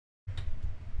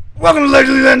Welcome to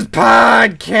Legally Lens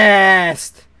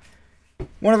Podcast.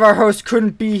 One of our hosts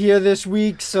couldn't be here this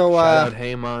week, so Shout out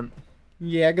Haymont.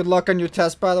 yeah, good luck on your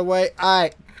test, by the way.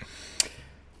 Alright.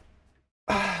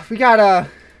 We got a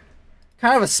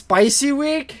kind of a spicy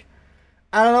week.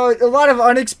 I don't know, a lot of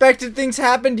unexpected things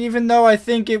happened, even though I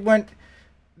think it went,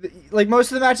 like,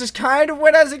 most of the matches kind of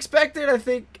went as expected. I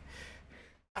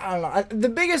don't know. The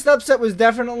biggest upset was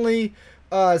definitely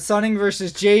Sunning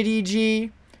versus JDG,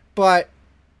 but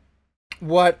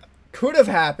what could have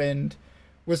happened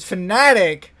was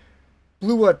Fnatic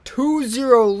blew a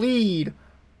 2-0 lead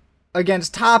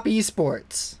against Top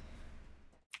Esports.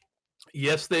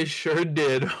 Yes, they sure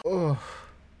did. Ugh.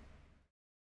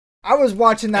 I was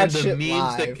watching that and the shit memes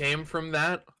live. that came from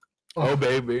that. Ugh. Oh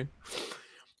baby.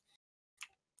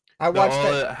 I watched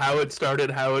that. How it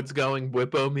started, how it's going,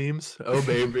 Whippo memes. Oh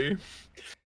baby.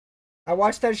 I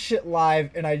watched that shit live,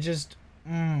 and I just,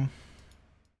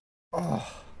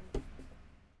 oh.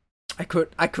 I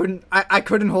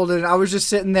couldn't hold it. I was just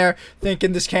sitting there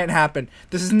thinking, this can't happen.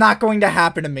 This is not going to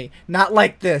happen to me. Not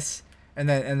like this. And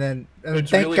then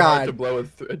It's thank really God. hard to blow a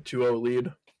 2-0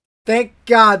 lead. Thank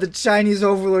God the Chinese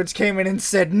overlords came in and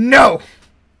said, no!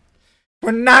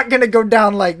 We're not gonna go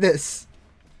down like this.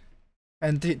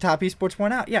 And Top Esports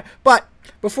went out, yeah. But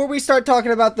before we start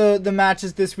talking about the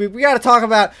matches this week, we gotta talk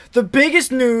about the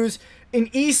biggest news in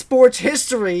esports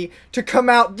history to come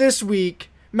out this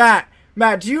week. Matt,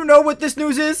 do you know what this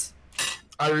news is?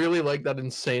 I really like that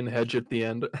insane hedge at the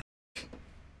end.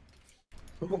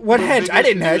 What hedge? I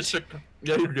didn't hedge.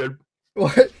 Yeah, you did.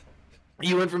 What?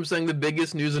 You went from saying the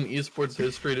biggest news in esports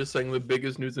history to saying the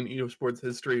biggest news in esports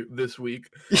history this week,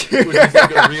 which is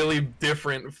like a really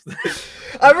different.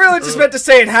 I really just meant to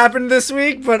say it happened this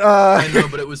week, but I know,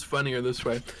 but it was funnier this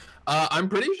way. I'm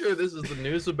pretty sure this is the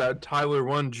news about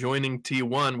Tyler1 joining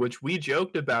T1, which we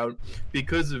joked about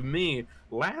because of me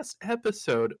last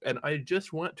episode, and I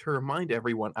just want to remind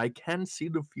everyone I can see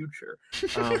the future.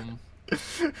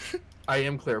 I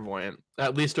am clairvoyant,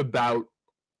 at least about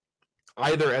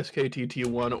either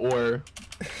SKTT1 or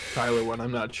Tyler1.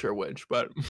 I'm not sure which,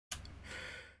 but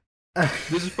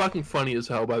this is fucking funny as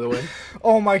hell, by the way.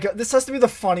 Oh my God, this has to be the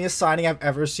funniest signing I've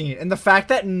ever seen. And the fact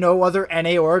that no other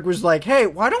NA org was like, hey,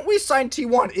 why don't we sign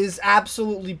T1 is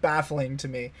absolutely baffling to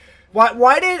me.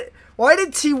 Why did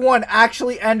T1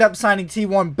 actually end up signing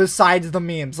T1 besides the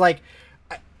memes? Like,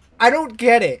 I don't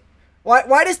get it.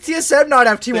 Why does TSM not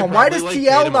have T1? Why does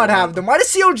TL not have them? Why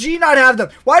does COG not have them?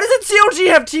 Why doesn't COG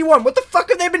have T1? What the fuck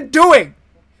have they been doing?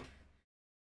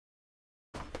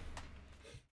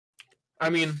 I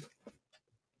mean,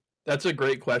 that's a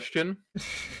great question.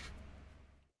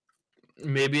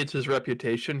 Maybe it's his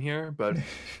reputation here, but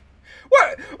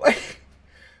What?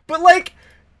 But like,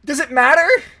 does it matter?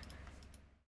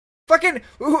 Fucking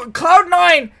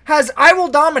Cloud9 has I Will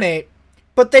Dominate,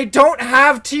 but they don't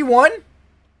have T1?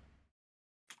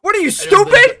 What are you,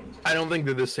 stupid? I don't think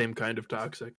they're the same kind of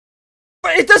toxic.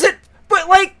 But it doesn't. But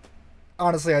like,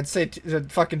 honestly, I'd say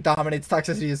fucking Dominate's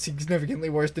toxicity is significantly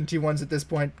worse than T1's at this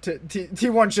point.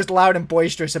 T1's just loud and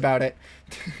boisterous about it.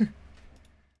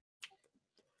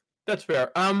 That's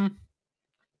fair.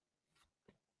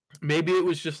 Maybe it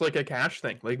was just like a cash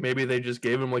thing. Like maybe they just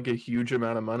gave him like a huge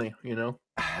amount of money, you know?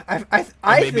 I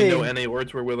maybe think no NA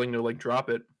words were willing to like drop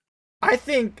it. I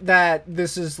think that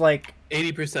this is like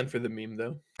 80% for the meme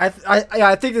though. I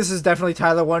think this is definitely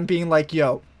Tyler1 being like,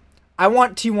 yo, I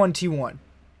want T1.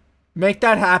 Make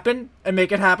that happen, and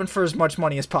make it happen for as much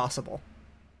money as possible.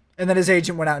 And then his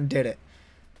agent went out and did it.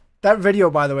 That video,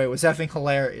 by the way, was effing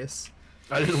hilarious.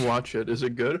 I didn't watch it. Is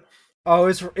it good? Oh,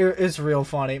 it's real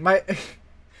funny.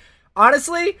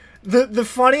 Honestly, the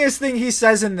funniest thing he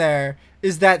says in there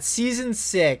is that Season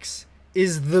 6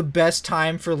 is the best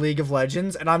time for League of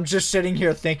Legends, and I'm just sitting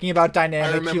here thinking about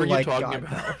Dynamic Q like, God,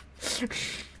 no.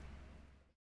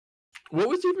 What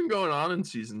was even going on in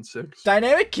Season 6?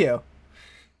 Dynamic Q.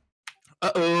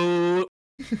 Uh-oh.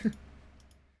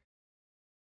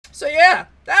 So yeah,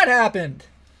 that happened.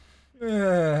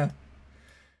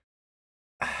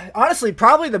 Honestly,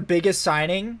 probably the biggest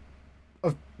signing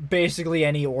of basically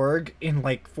any org in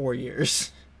like 4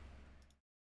 years.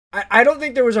 I don't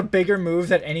think there was a bigger move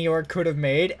that any org could have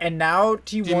made, and now T1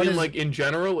 Do you mean is like in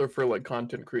general or for like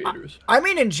content creators? I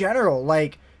mean in general,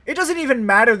 like it doesn't even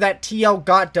matter that TL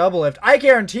got Doublelift. I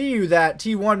guarantee you that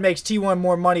T1 makes T1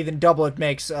 more money than Doublelift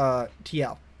makes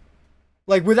TL.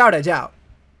 Like without a doubt.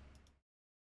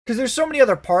 Because there's so many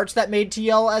other parts that made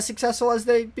TL as successful as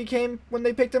they became when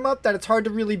they picked him up that it's hard to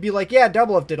really be like, yeah,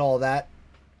 Doublelift did all that.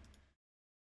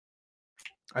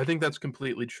 I think that's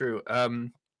completely true.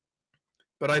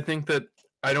 But I think that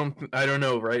I don't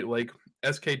know, right? Like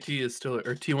SKT is still,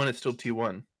 or T1 is still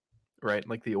T1. right?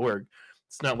 Like the org.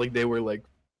 It's not like they were like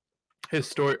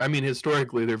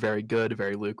historically they're very good,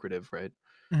 very lucrative, right?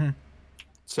 Mhm.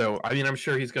 So I mean, I'm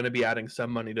sure he's going to be adding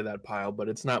some money to that pile, but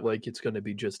it's not like it's going to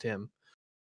be just him.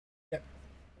 Yep.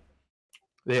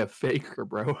 They have Faker,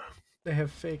 bro. They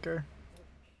have Faker.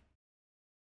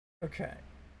 Okay.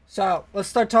 So let's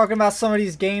start talking about some of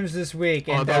these games this week.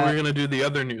 I And, thought we were gonna do the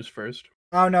other news first.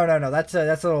 Oh no. That's a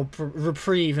little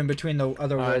reprieve in between the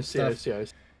other world stuff. I see.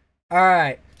 All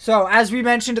right. So as we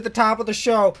mentioned at the top of the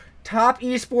show, Top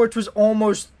Esports was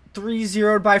almost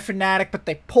 3-0'd by Fnatic, but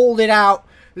they pulled it out.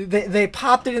 They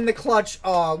popped it in the clutch.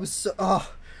 I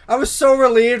was so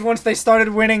relieved once they started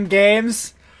winning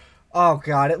games. Oh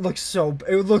god, it looks so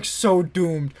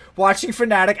doomed. Watching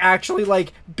Fnatic actually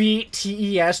like beat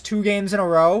TES 2 games in a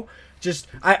row, just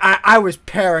I was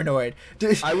paranoid.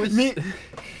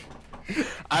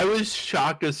 I was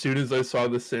shocked as soon as I saw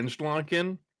the Singed lock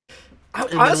in.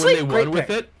 And honestly, then when they won with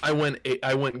it,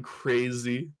 I went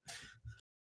crazy.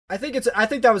 I think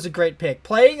that was a great pick.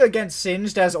 Playing against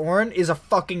Singed as Ornn is a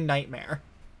fucking nightmare.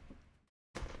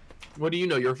 What do you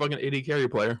know? You're a fucking AD carry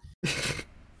player.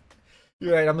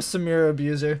 You're right, I'm a Samira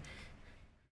abuser.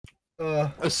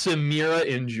 A Samira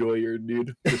enjoyer,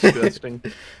 dude. Disgusting.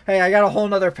 Hey, I got a whole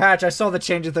nother patch. I saw the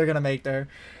changes they're gonna make there.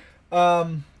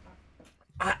 I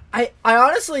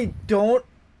honestly don't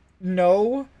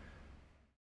know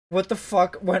what the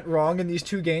fuck went wrong in these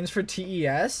 2 games for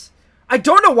TES. I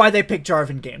don't know why they picked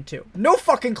Jarvan game 2. No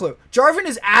fucking clue. Jarvan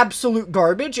is absolute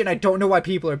garbage, and I don't know why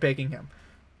people are picking him.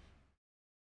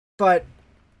 But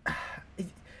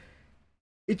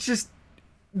it's just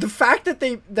the fact that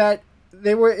they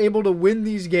were able to win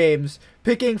these games,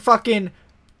 picking fucking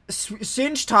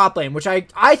Singed top lane, which I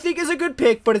think is a good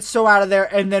pick, but it's so out of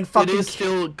there, and then fucking... It is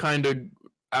still kind of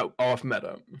off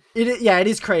meta. It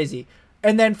is crazy.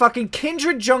 And then fucking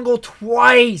Kindred jungle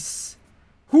twice.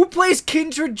 Who plays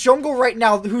Kindred jungle right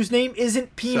now whose name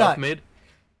isn't Peanut? Self-made?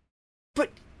 But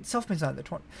Self-made's not in the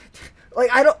 20. Like,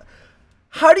 I don't...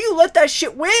 How do you let that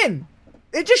shit win?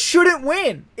 It just shouldn't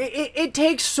win. It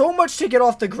takes so much to get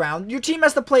off the ground. Your team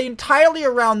has to play entirely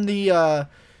around the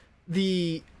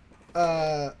Dion,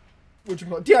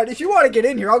 if you want to get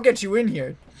in here, I'll get you in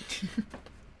here.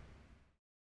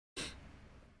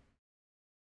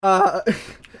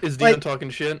 Is Dion talking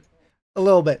shit? A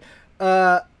little bit.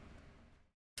 And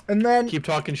then keep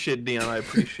talking shit, Dion. I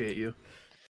appreciate you.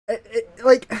 I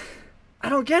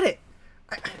don't get it.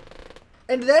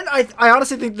 And then I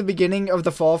honestly think the beginning of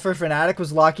the fall for Fnatic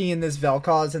was locking in this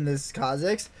Vel'Koz and this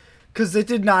Kha'Zix, because it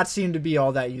did not seem to be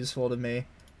all that useful to me.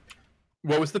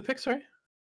 What was the pick, sorry?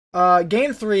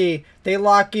 Game 3, they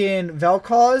lock in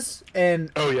Vel'Koz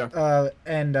and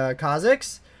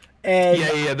Kha'Zix. And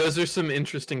yeah, those are some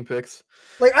interesting picks.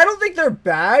 Like, I don't think they're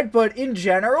bad, but in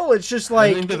general, it's just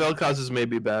like... I think the Vel'Kozes may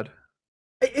be bad.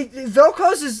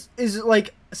 Vel'Koz is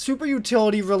like super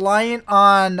utility, reliant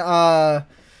on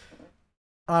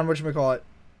whatchamacallit,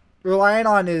 reliant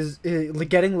on his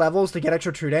getting levels to get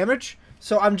extra true damage.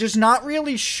 So I'm just not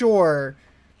really sure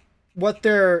what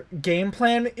their game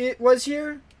plan was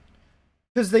here,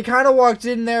 because they kind of walked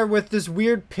in there with this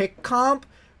weird pick comp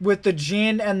with the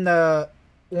Jhin and the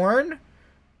Ornn,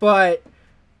 but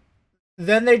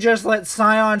then they just let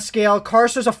Sion scale.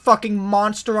 Karsa's a fucking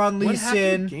monster on Lee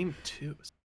Sin. Game 2?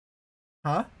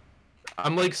 Huh?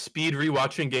 I'm like speed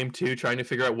rewatching game 2, trying to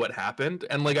figure out what happened,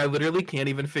 and like I literally can't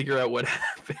even figure out what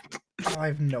happened. I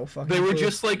have no fucking They were clue.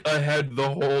 just like ahead the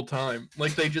whole time.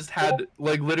 Like they just had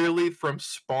like literally from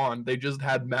spawn, they just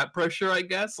had map pressure, I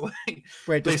guess. Like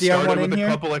wait, they does Dion started with in a here?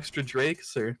 couple extra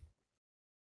Drakes, or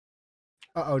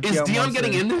Uh-oh, is Dion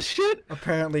getting in this shit?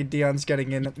 Apparently Dion's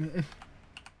getting in.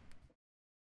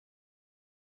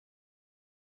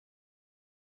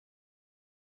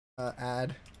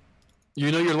 Ad.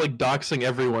 You know you're like doxing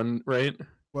everyone, right?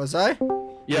 Was I?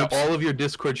 Yeah, Oops. all of your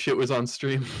Discord shit was on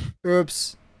stream.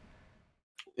 Oops.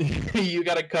 You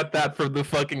gotta cut that from the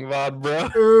fucking VOD, bro.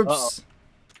 Oops.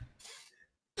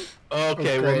 Okay, Oh,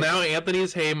 well great. now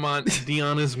Anthony's Haymont,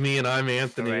 Dion is me, and I'm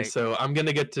Anthony, Right. so I'm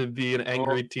gonna get to be an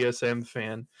angry TSM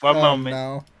fan. One Oh, moment.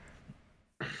 no.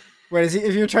 Wait,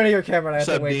 if you're turning your camera, I have What's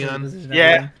to up, wait for the Dion? decision.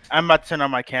 Yeah, I'm about to turn on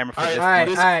my camera for Alright, this. Alright,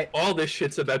 one. alright. all this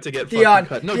shit's about to get Dion, fucking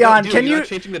cut. No, Dion, dude, can you're you- not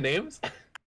changing the names?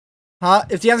 Huh?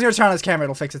 If Dion's gonna turn on his camera,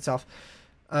 it'll fix itself.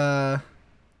 Alright,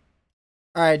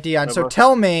 Dion, so Whatever.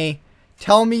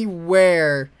 tell me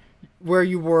where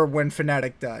you were when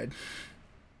Fnatic died.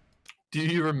 Do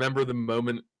you remember the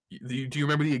moment? Do you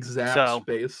remember the exact So-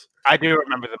 space? I do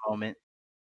remember the moment.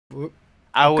 Whoop.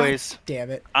 I God was Damn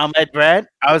it. on my bed.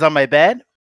 I was on my bed,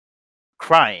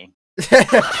 crying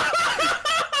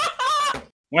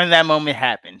when that moment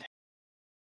happened.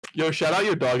 Yo, shout out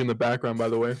your dog in the background, by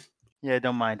the way. Yeah,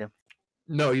 don't mind him.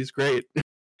 No, he's great.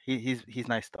 He's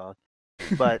nice dog.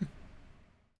 But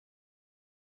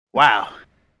wow.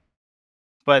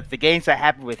 But the games that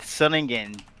happened with Sunning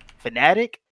and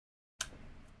Fnatic,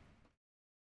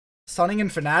 Sunning and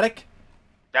Fnatic.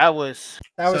 that was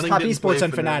That was Sunning Top didn't Esports play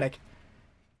and Fnatic. Fnatic.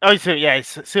 oh so yeah, it's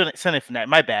Sunning and Fnatic.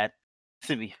 My bad.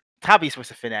 Excuse me. Top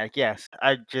Esports and Fnatic. Yes,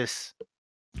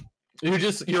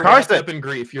 You're wrapped Carson. up in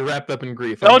grief. You're wrapped up in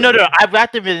grief. Oh no, I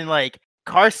wrapped him in like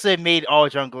Carson made all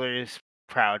junglers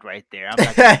proud right there. I'm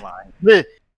not gonna lie.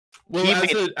 Well,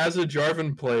 He as a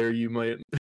Jarvan player, you might.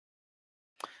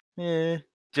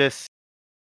 Just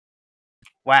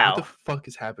What the wow. fuck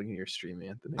is happening in your stream,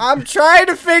 Anthony? I'm trying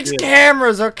to fix Yeah.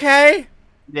 cameras, okay?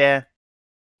 Yeah,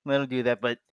 let him do that.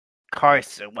 But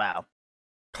Carson, wow.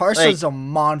 Carson's a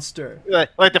monster.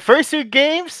 Like the first 2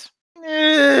 games,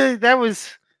 that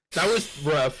was That was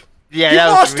rough. yeah. He that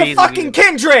lost was to really, fucking really-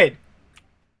 Kindred,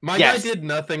 My Yes. guy did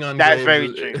nothing on That's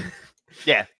Graves. very true.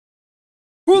 Yeah,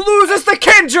 who loses to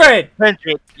Kindred.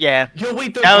 yeah, Yo,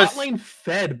 wait, the That bot was- lane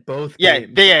fed both yeah,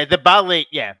 games. the bot lane,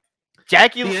 yeah.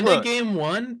 Jackie, The end look, of game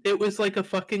 1, it was like a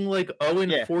fucking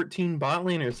 0-14 bot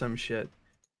lane or some shit.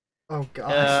 Oh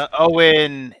god.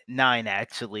 0-9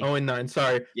 actually. 0-9,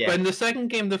 sorry. Yeah. But in the second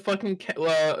game, the fucking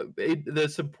the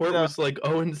support No. was like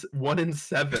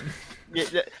 1-7.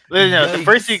 Yeah, no, the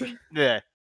first Yikes. 2, yeah.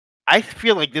 I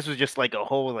feel like this was just like a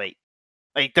whole like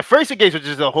the first 2 games was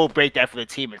just a whole breakdown for the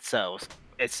team itself.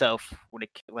 When it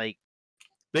like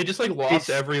They just lost It's-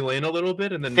 every lane a little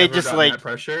bit, and then they never just, got like- that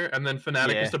pressure. And then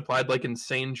Fnatic Yeah. just applied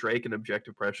insane Drake and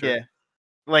objective pressure. Yeah.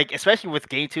 Like especially with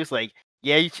game 2, it's like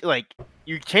yeah,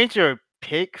 you change your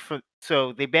pick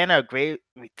so they ban out Graves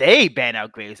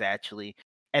actually,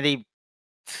 and they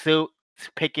still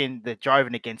picking the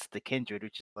Jarvan against the Kindred,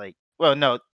 which is like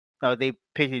no they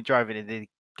picked the Jarvan and they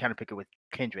kind of pick it with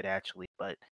Kindred actually,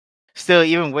 but still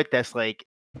even with that's like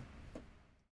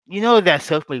that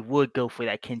Selfmade would go for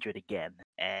that Kindred again,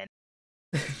 and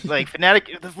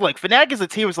Fnatic as a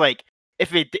team was like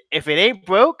if it ain't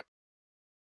broke,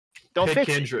 don't Pick fix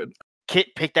it. Kindred.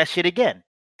 Pick that shit again,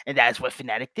 and that's what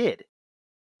Fnatic did.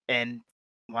 And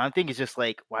one thing is just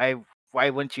like, why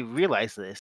wouldn't you realize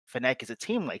this? Fnatic is a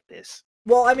team like this.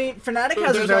 Well, I mean, Fnatic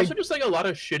has a There's very also just a lot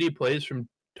of shitty plays from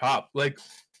top. Fnatic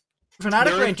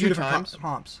there are a ran 2 few different times-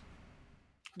 comps.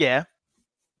 Yeah,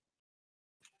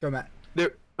 Go Matt.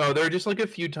 there are just a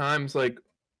few times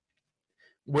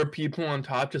where people on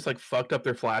top just fucked up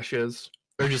their flashes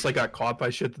or just got caught by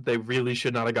shit that they really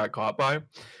should not have got caught by.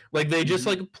 They just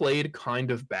played kind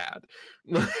of bad,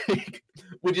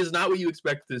 which is not what you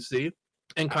expect to see,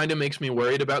 and kind of makes me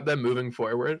worried about them moving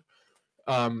forward.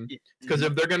 Because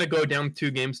if they're gonna go down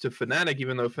 2 games to Fnatic,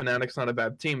 even though Fnatic's not a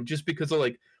bad team, just because of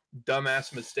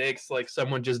dumbass mistakes,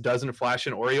 someone just doesn't flash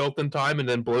an Ori ult in time and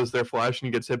then blows their flash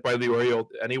and gets hit by the Ori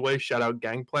ult anyway. Shout out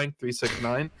Gangplank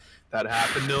 369. That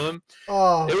happened to him.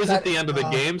 Oh, It was at the end of the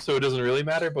game, so it doesn't really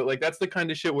matter. But that's the kind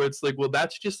of shit where it's well,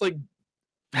 that's just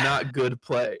not good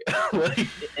play.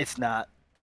 it's not.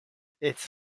 It's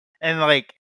and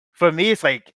for me, it's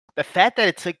the fact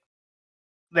that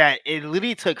it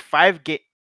literally took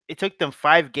it took them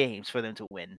 5 games for them to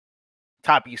win.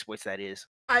 Top esports, that is.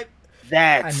 I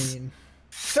That's mean,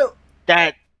 so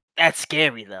that's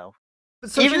scary though.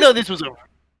 so Even here's- though this was a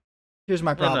here's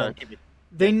my problem. keep it-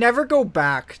 They never go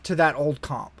back to that old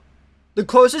comp. The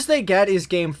closest they get is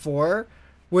game 4,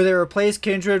 where they replace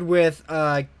Kindred with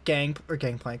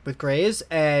Gangplank with Graves,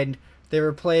 and they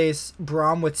replace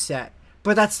Braum with Set.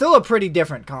 But that's still a pretty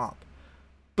different comp.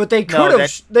 But they could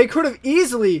have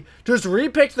easily just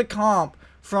repicked the comp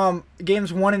from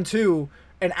games 1 and 2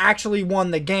 and actually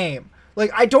won the game.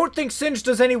 I don't think Singe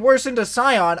does any worse into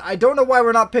Sion. I don't know why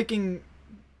we're not picking.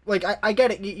 I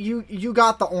get it. You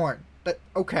got the Ornn.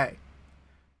 Okay.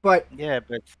 But yeah,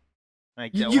 but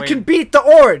you can beat the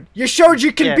Ornn. You showed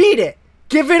you can beat it.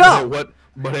 Give it up.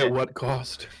 But at what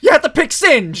cost? You have to pick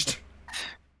Singed.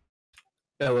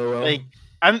 LOL.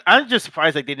 I'm just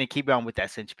surprised they didn't keep on with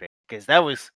that Singe pick, because that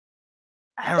was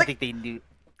I don't think they knew.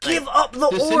 Give up the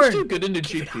Does Singe do Ornn. good into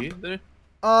GP? There?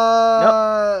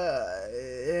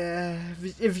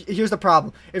 If here's the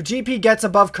problem. If GP gets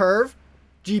above curve,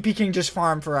 GP can just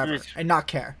farm forever Yes. and not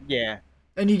care. Yeah,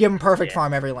 And you give him perfect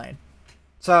farm every lane.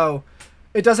 So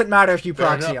it doesn't matter if you Fair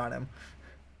proxy enough. on him.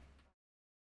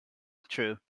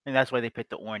 true, and that's why they picked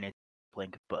the Ornn at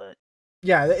Blink. But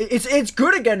Yeah, it's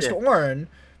good against Yeah. Ornn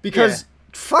because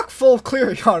fuck full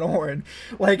clearing on Ornn.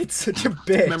 It's such a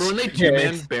bitch. Remember when they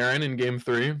two-manned Baron in game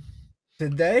 3?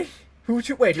 Did they? Who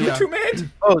Yeah.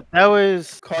 two-manned? oh, that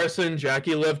was Carson,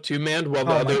 Jackie Love two-manned while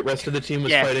the Oh my rest of the team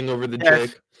was Yeah. fighting over the Yes.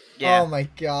 Drake. Yeah, Oh my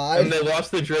And god. they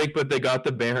lost the Drake, but they got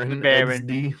the Baron, Baron.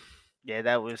 XD. yeah,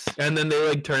 that was And then they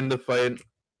like turned the fight.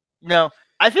 no.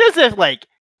 I feel as if like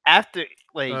after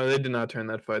like Oh, they did not turn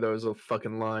that fight. That was a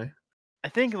fucking lie. I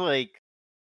think like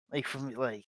for me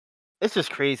like it's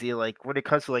just crazy like when it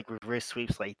comes to like reverse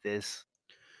sweeps like this.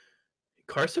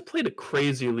 Karsa played a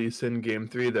crazy Lee Sin game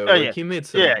 3 though. Oh Like yeah, he made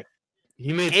some yeah.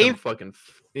 Game fucking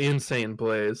insane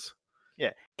plays.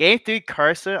 yeah. Game 3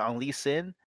 Karsa on Lee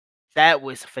Sin, that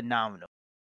was phenomenal.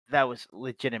 That was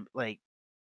legitimate. Like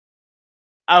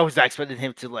I was not expecting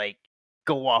him to like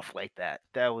go off like that.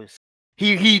 That was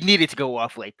he needed to go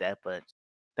off like that, but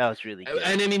that was really good.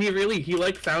 And I mean he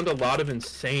like found a lot of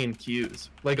insane cues.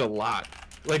 Like a lot.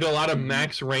 Like a lot of Mhm.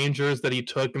 max rangers that he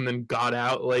took and then got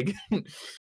out. Like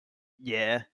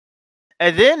Yeah.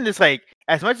 And then it's like,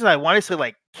 as much as I wanted to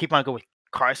like keep on going with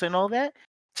Carson and all that,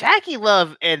 Jackie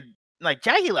Love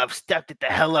stepped it the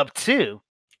hell up too.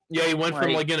 yeah, he went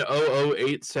from Like- like an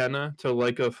 008 Senna to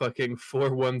like a fucking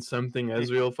 4-1 something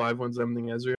Ezreal, 5-1 something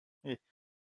Ezreal.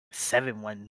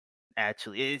 7-1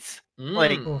 actually. It's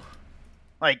Mm.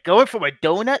 like going from a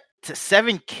donut to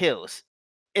 7 kills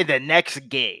in the next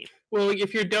game. Well, like,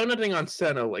 if you're donutting on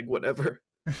Senna, like whatever.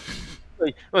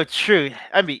 Like, well, true.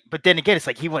 I mean, but then again, it's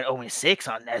like he went 0-6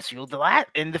 on Ezreal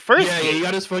in the first Yeah, game. he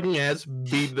got his fucking ass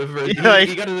beat the first. Yeah, like-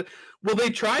 he got a, well, they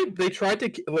tried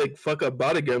to like fuck up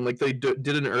bot again. Like they did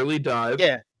an early dive.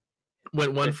 Yeah.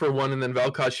 Went 1-for-1, and then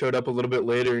Vel'Koz showed up a little bit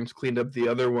later and cleaned up the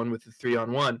other one with the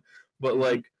 3-on-1. But Mhm.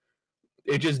 like,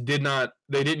 it just did not.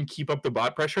 They didn't keep up the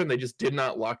bot pressure, and they just did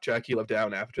not lock Jackie Love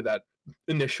down after that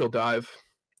initial dive.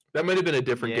 That might have been a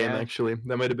different game, Yeah. actually.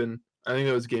 That might have been. I think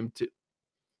it was game 2.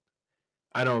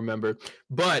 I don't remember,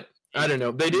 but I don't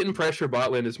know. They didn't pressure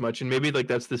bot lane as much, and maybe like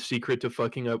that's the secret to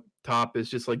fucking up top is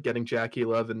just like getting Jackie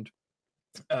Love and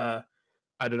I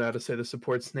don't know how to say the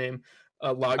support's name.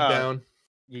 Lockdown.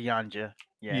 Yanja.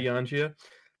 Yeah. Yangia.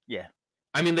 Yeah.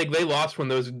 I mean, like they lost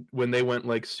when they went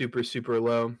like super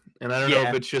low, and I don't know Yeah.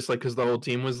 if it's just like because the whole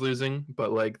team was losing,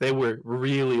 but like they were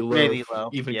really low, Really low,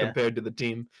 even yeah. compared to the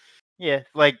team. Yeah,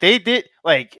 like they did,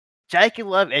 like Jackie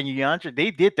Love and Yanja, they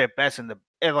did their best in the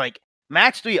and like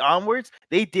match 3 onwards,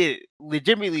 they did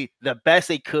legitimately the best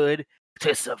they could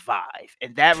to survive,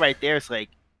 and that right there is like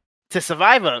to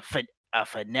survive a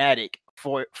Fnatic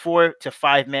 4 to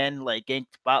 5 men like gank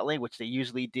bot lane, which they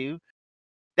usually do.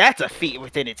 That's a feat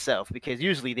within itself because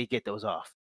usually they get those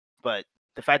off, but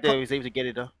the fact that he was able to get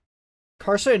it off.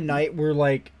 Karsa and Knight were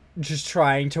like just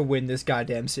trying to win this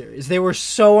goddamn series. They were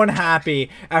so unhappy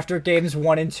after games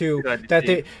 1 and 2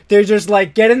 that they're just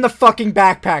like, get in the fucking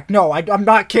backpack. No, I'm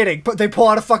not kidding. But they pull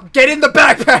out a fucking get in the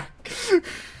backpack.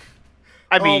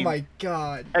 I mean, oh my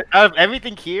god. Out of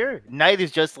everything here, Knight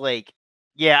is just like,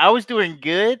 yeah, I was doing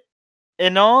good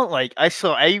and all. Like I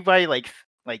saw everybody like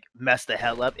mess the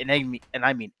hell up, and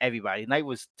I mean everybody. Knight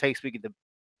was speaking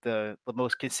the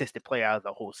most consistent player out of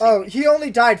the whole series. Oh, he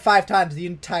only died 5 times the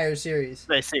entire series.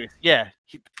 Like, serious. Yeah,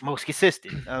 most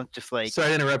consistent. Just like Sorry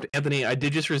to interrupt, Anthony. I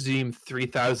did just resume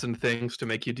 3,000 things to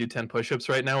make you do 10 push-ups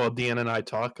right now while Deanna and I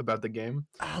talk about the game.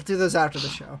 I'll do those after the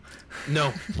show.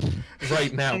 No,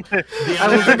 right now. I Deanna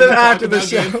will and do are them gonna after talk the about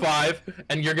show. Game 5,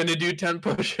 and you're gonna do 10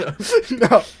 push-ups.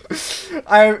 No,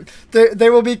 they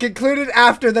will be concluded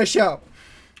after the show.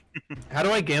 How do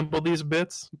I gamble these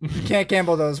bits? You can't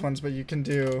gamble those ones, but you can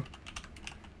do.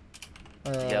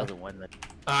 the other one. That,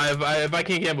 If I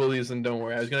can't gamble these, then don't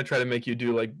worry. I was gonna try to make you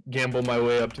do like gamble my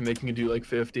way up to making you do like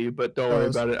 50, but don't worry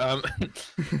Those. about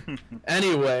it.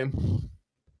 Anyway,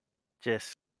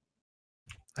 just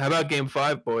how about Game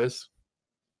 5, boys?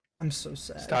 I'm so It's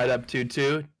sad. tied up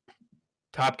 2-2.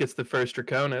 Top gets the first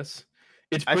Draconis.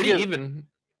 It's I pretty feel- even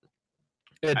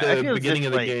at I the feel as beginning if,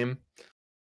 of the like, game.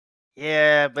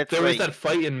 yeah, but it's There was like, that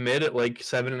fight in mid at like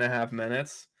 7.5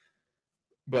 minutes.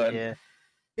 But yeah,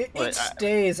 It But I-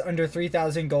 stays under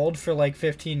 3,000 gold for like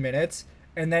 15 minutes,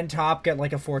 and then top get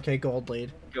like a 4K gold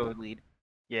lead. go lead.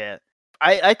 Yeah,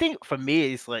 I think for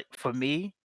me it's like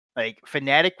like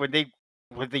Fnatic when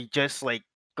they just like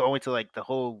go into like the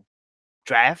whole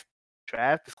draft,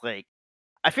 it's like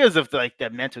I feel as if like the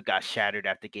mental got shattered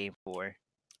after game 4.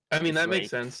 I mean, It's that makes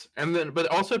like- sense. And then, but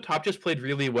also top just played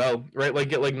really well, right?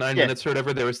 Like at like 9 Yeah. minutes or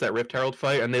whatever, there was that Rift Herald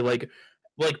fight, and they like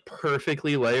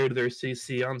perfectly layered their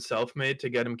CC on Selfmade to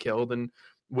get him killed and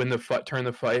win the turn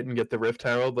the fight and get the Rift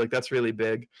Herald. Like that's really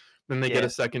big. Then they get Yeah. a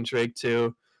second Drake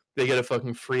too. They get a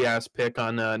fucking free ass pick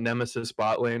on Nemesis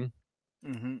bot lane.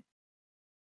 Mm-hmm.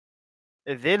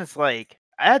 And then it's like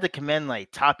I had to commend like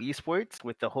Top Esports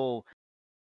with the whole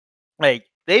like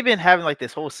they've been having like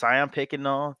this whole Scion pick and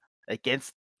all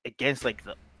against against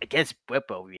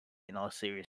Bwipo in all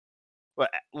serious.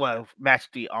 Well, match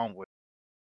 3 onward.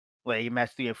 like in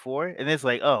match 3 and 4, and it's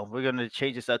like, oh, we're gonna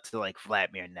change this up to like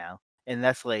Vladimir now, and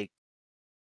that's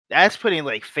putting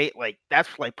like faith, like that's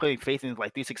like putting faith in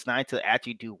like 369 to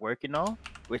actually do work and all,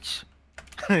 which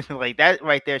like that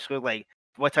right there shows like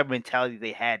what type of mentality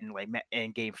they had in like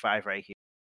in game 5 right here,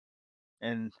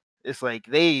 and it's like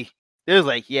they're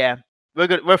like, yeah,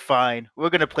 we're fine,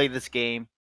 we're gonna play this game,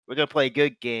 we're gonna play a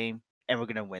good game, and we're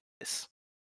gonna win this.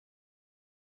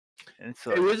 And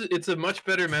so It's a much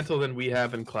better mental than we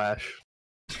have in Clash.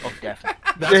 oh, definitely.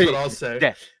 That's what I'll say.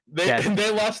 They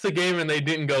definitely. lost the game and they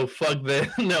didn't go fuck this.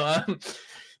 No,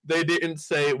 they didn't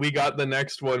say we got the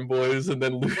next one, boys, and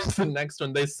then lose the next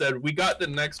one. They said we got the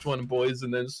next one, boys,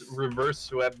 and then reverse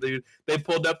swept. Dude, they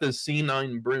pulled up the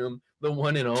C9 broom, the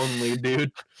one and only,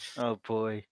 dude. Oh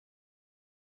boy.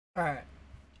 All right.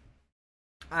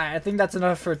 I think that's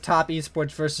enough for top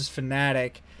esports versus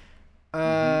Fnatic.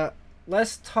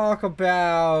 Let's talk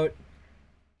about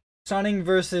Sunning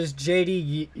versus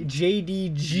JDG,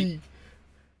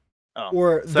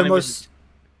 or the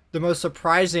most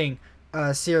surprising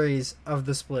series of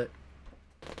the split,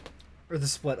 or the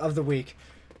split of the week.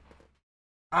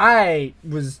 I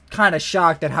was kind of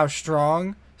shocked at how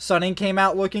strong Sunning came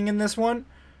out looking in this one.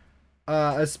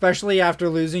 Especially after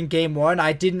losing game 1.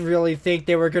 I didn't really think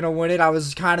they were going to win it. I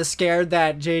was kind of scared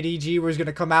that JDG was going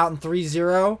to come out in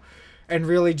 3-0 and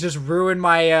really just ruin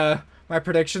my my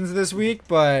predictions this week,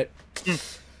 but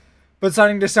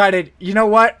Sunning decided, you know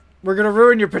what? We're going to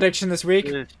ruin your prediction this week,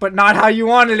 but not how you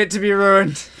wanted it to be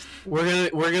ruined.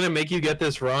 We're gonna make you get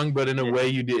this wrong, but in a way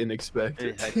you didn't expect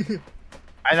it.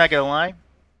 I'm not going to lie.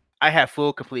 I have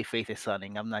full complete faith in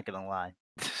Sunning. I'm not going to lie.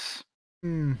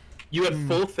 You had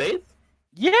full faith?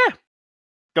 Yeah.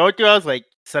 Going through, I was like,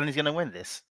 Sunning's gonna win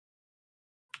this.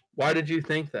 Why did you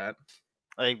think that?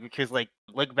 Like, because like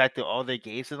look back to all their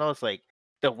games and all, it's like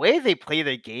the way they play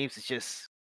their games is just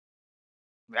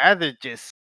rather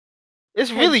just.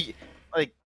 It's really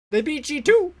like they beat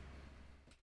G2.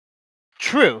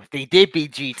 True, they did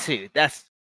beat G2. That's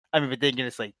I remember thinking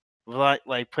it's like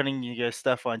putting your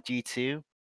stuff on G2.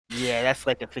 Yeah, that's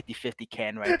like a 50-50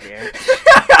 can right there.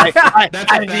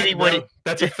 I really want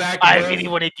That's a fact. I really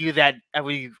want to do that. I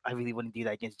really want to do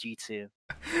that against G2.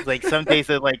 Like some days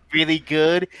they're like really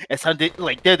good, and some days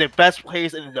like they're the best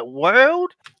players in the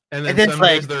world. And then some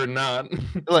days they're not.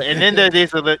 And then there are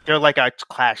days they're like our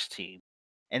Clash team,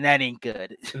 and that ain't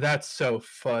good. That's so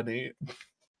funny.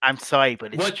 I'm sorry,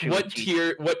 but it's true. What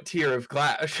tier of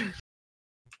Clash?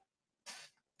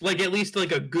 Like at least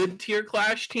like a good tier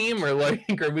Clash team, or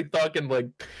like are we talking like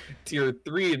tier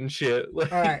 3 and shit?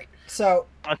 Like, all right, so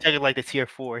I'm taking like the tier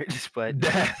 4, but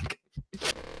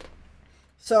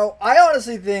so I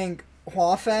honestly think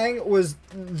Hwafang was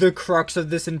the crux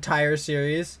of this entire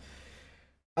series.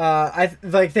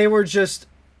 They were just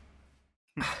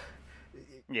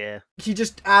yeah. He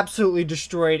just absolutely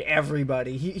destroyed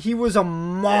everybody. He was a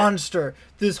monster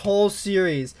this whole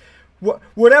series.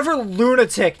 Whatever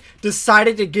lunatic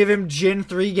decided to give him Jhin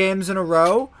 3 games in a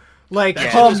row, like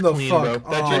come the clean, fuck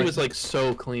bro. That Jhin was like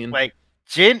so clean. Like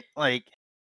Jhin, like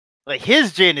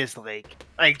his Jhin is like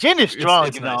Jhin is strong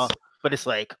it's and all, nice. but it's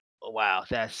like, oh, wow,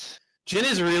 that's Jhin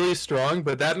is really strong,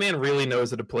 but that man really knows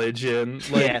how to play Jhin.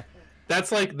 Like, yeah,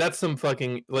 that's some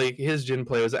fucking like his Jhin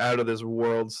play was out of this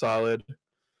world solid.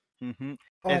 Mm-hmm.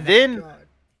 Oh and then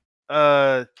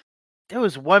God. there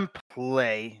was one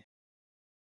play.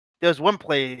 There was one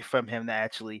play from him that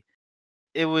actually,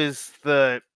 it was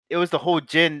the whole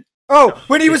Jhin. Oh,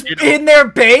 when he was in their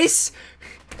base,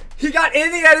 he got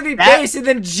in the enemy base and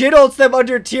then Jhin ults them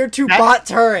under tier 2 bot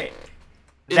turret.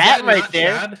 That right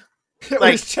there, Chad? It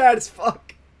was Chad as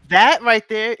fuck. That right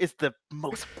there is the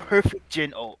most perfect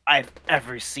Jhin ult I've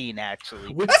ever seen.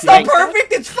 Actually, that's not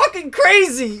perfect. It's fucking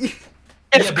crazy.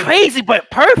 It's crazy, but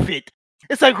perfect.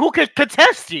 It's like who could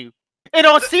contest you? In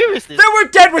all seriousness, they were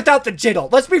dead without the Jhin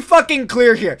ult. Let's be fucking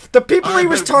clear here. The people he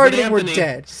was targeting were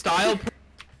dead. Style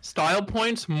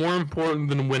points more important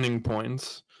than winning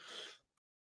points.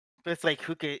 But it's like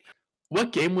who could?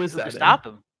 What game was that? Stop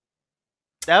him.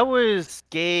 That was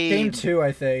game 2,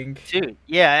 I think. 2.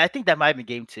 Yeah, I think that might have been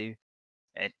game 2.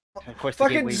 And of course,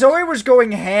 fucking Zoe was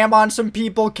going ham on some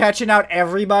people, catching out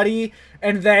everybody,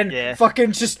 and then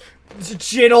fucking just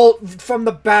Jhin ult from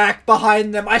the back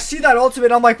behind them. I see that ultimate.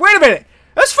 I'm like, wait a minute,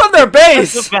 that's from their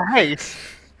base. It's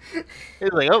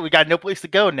like, oh, we got no place to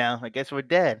go now. I guess we're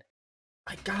dead.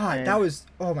 My God, that was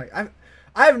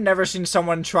I've never seen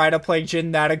someone try to play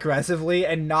Jhin that aggressively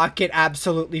and not get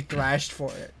absolutely thrashed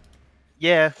for it.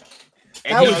 Yeah,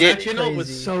 and that Jhin ult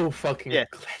was so fucking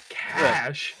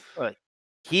cash.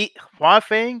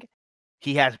 Hwafang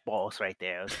he has balls right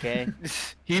there. Okay.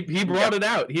 He brought it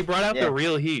out. He brought out Yeah. the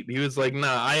real heat. He was like,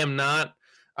 "Nah, I'm not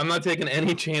taking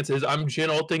any chances. I'm Jin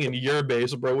ulting in your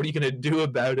base, bro. What are you gonna do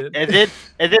about it?" And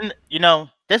then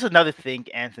there's another thing,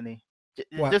 Anthony.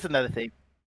 What? There's another thing.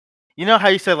 You know how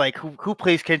you said like who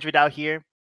plays Kindred out here?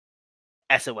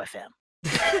 SOFM.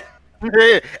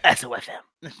 SOFM.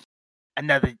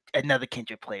 Another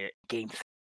Kindred player. Game.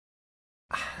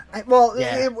 Well,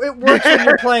 Yeah. it works when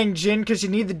you're playing Jin because you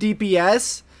need the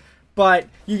DPS, but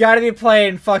you got to be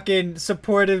playing fucking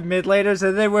supportive mid laners,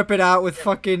 and they whip it out with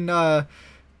fucking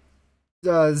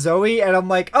Zoe, and I'm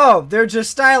like, oh, they're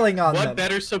just styling on them. What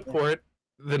better support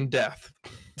than death?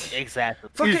 Exactly.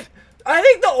 Fucking, I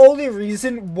think the only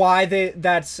reason why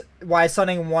why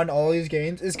Sunning won all these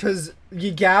games is because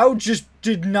Yigao just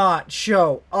did not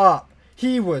show up.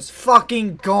 He was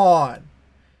fucking gone.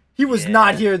 He was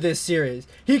not here this series.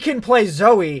 He can play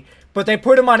Zoe, but they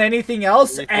put him on anything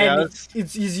else,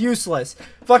 he's useless.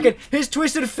 Fucking his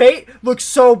Twisted Fate looks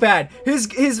so bad.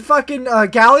 His fucking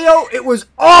Galio, it was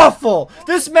awful.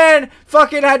 This man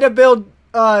fucking had to build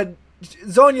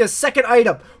Zhonya's second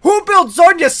item. Who built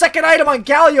Zhonya's second item on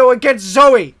Galio against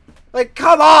Zoe? Like,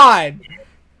 come on.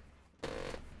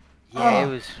 Yeah, it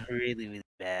was really, really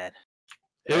bad.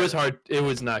 It was hard. It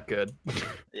was not good.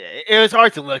 Yeah, it was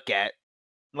hard to look at.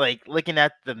 Like looking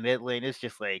at the mid lane, it's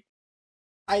just like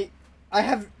I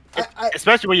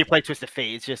especially when you play Twisted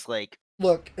Fate, it's just like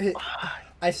look.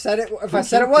 I said it. If I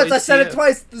said it once, I said it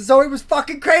twice. Zoe was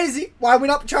fucking crazy. Why are we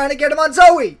not trying to get him on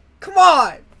Zoe? Come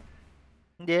on.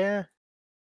 Yeah.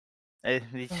 They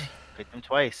picked him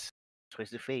twice.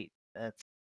 Twisted Fate. That's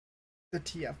The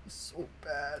TF was so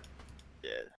bad.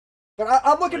 yeah. But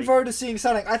I'm looking forward to seeing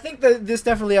Sonic. I think that this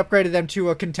definitely upgraded them to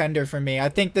a contender for me. I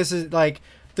think this is like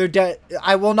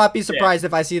I will not be surprised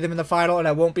if I see them in the final, and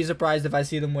I won't be surprised if I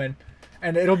see them win.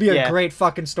 And it'll be a great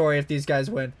fucking story if these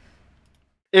guys win.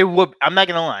 It would. I'm not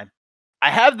gonna lie. I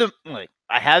have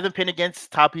them pinned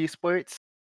against Top Esports,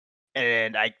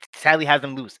 and I sadly have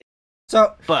them losing.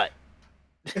 So, but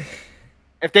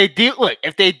if they do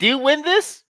win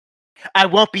this, I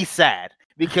won't be sad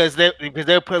because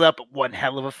they'll put up one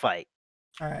hell of a fight.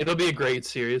 All right. It'll be a great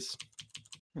series.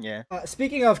 Yeah.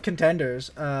 Speaking of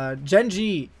contenders, Gen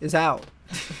G is out.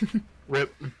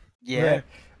 Rip. Yeah.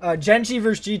 Gen G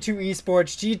versus G2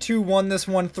 Esports. G2 won this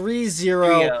one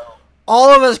 3-0. All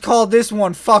of us called this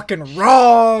one fucking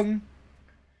wrong.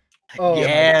 Oh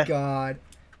my god.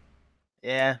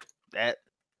 Yeah. That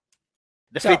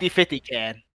the 50-50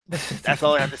 can. That's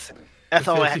all I have to say. That's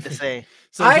all I have to say.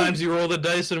 Sometimes you roll the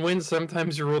dice and win.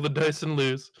 Sometimes you roll the dice and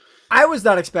lose. I was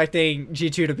not expecting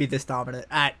G2 to be this dominant,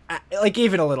 at like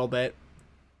even a little bit.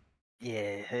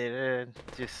 Yeah,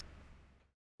 just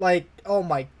like, oh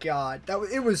my god,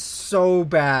 it was so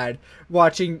bad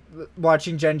watching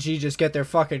Gen G just get their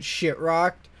fucking shit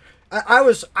rocked. I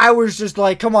was just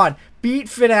like, come on, beat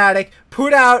Fnatic,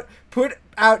 put out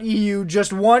EU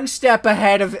just one step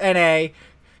ahead of NA.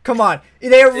 Come on,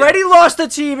 they already lost the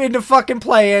team into fucking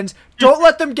play-ins. Don't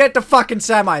let them get to fucking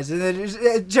semis. And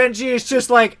then Gen G is just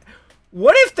like,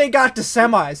 what if they got to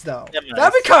semis, though?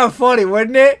 That'd be kind of funny,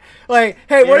 wouldn't it? Like,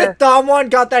 hey, what if Damwon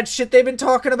got that shit they've been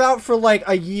talking about for, like,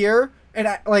 a year, and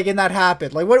that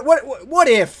happened? Like, what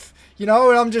if? You know?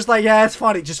 And I'm just like, yeah, it's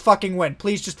funny. Just fucking win.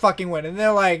 Please just fucking win. And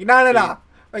they're like, no.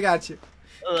 I got you.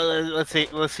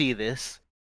 Let's see this.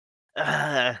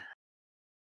 Man.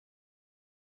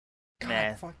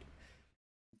 Fuck.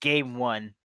 Game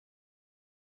 1.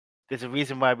 There's a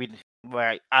reason why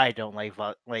I don't like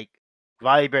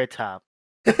Volibear top.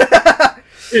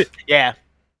 Yeah.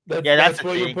 That's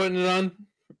what you're putting it on?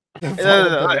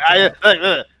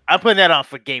 No. I'm putting that on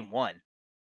for game 1.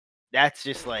 That's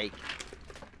just like,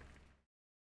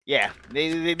 yeah,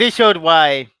 they showed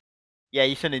why. Yeah,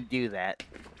 you shouldn't do that.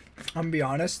 I'm gonna be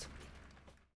honest.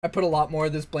 I put a lot more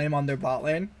of this blame on their bot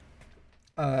lane.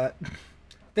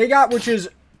 They got, which is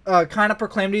kind of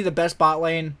proclaimed to be the best bot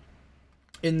lane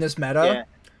in this meta,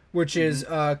 which is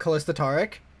Kalista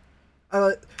Taric.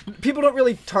 People don't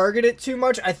really target it too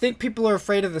much. I think people are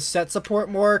afraid of the set support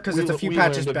more because it's a few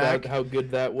patches back. How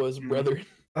good that was, brother.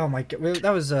 Oh my god,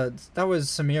 that was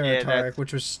Samira Taric,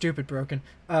 which was stupid broken.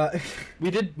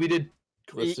 We did.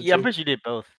 Yeah, I'm pretty sure you did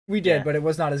both. We did, but it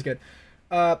was not as good.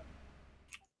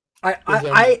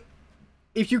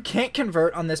 If you can't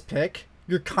convert on this pick,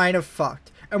 you're kind of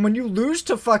fucked. And when you lose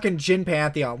to fucking Jin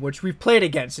Pantheon, which we've played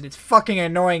against, and it's fucking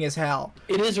annoying as hell.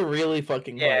 It is really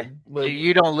fucking hard. Like,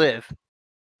 you don't live.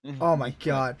 Oh my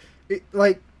god.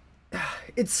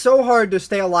 It's so hard to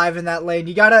stay alive in that lane.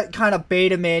 You gotta kind of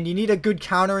bait him in. You need a good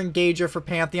counter engager for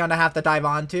Pantheon to have to dive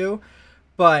onto.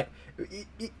 But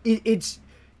it's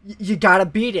you gotta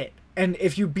beat it. And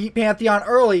if you beat Pantheon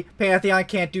early, Pantheon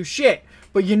can't do shit.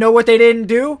 But you know what they didn't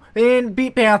do? They didn't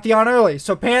beat Pantheon early.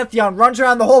 So Pantheon runs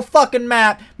around the whole fucking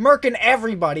map, murking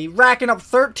everybody, racking up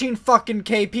 13 fucking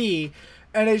KP.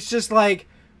 And it's just like,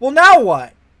 well, now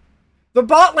what? The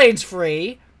bot lane's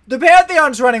free. The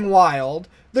Pantheon's running wild.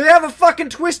 They have a fucking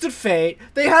Twisted Fate.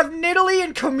 They have Nidalee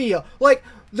and Camille. Like,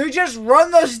 they just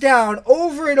run those down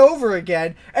over and over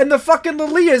again. And the fucking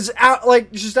Lilia's out,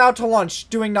 like, just out to lunch,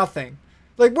 doing nothing.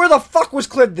 Like, where the fuck was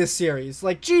Clid this series?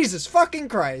 Like, Jesus fucking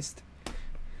Christ.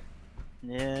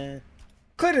 Yeah.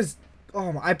 Clid is...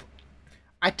 Oh my...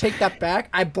 I take that back.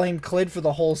 I blame Clid for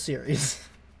the whole series.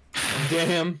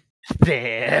 Damn.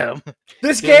 Damn.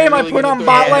 This Yeah, game really I put gonna on throw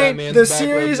bot that lane. man's The back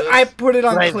series like this? I put it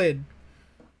on Right. Clid.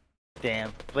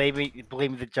 Damn.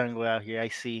 Blame the jungle out here. I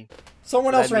see.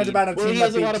 Someone I else rants mean, about a Well, team he that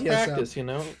has a beat lot of TSM.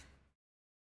 practice,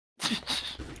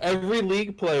 Every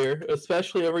league player,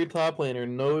 especially every top laner,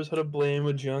 knows how to blame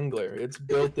a jungler. It's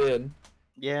built in.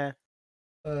 Yeah.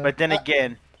 But then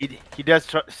again, he does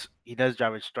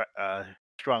drive a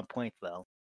strong point though.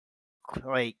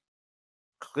 Like,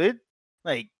 Clid,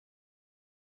 like,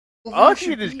 all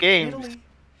three of these games.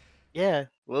 Yeah,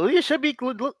 Lilia should be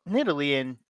Nidalee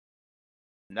and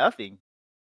nothing.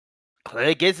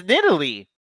 Clid gets Nidalee.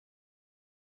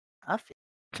 Nothing.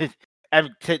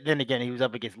 Then again, he was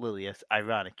up against Lilia. It's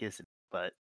ironic, isn't it?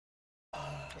 But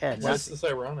yeah, What's nothing. this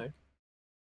ironic?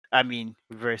 I mean,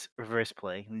 reverse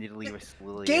play. Nidalee versus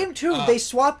Lilia. Game 2, they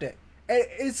swapped it. And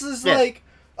it's just Yeah. like,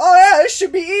 oh yeah, this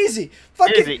should be easy.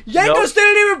 Fucking Easy. Jankos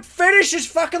didn't even finish his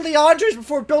fucking Leandros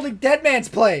before building Deadman's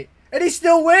Plate. And he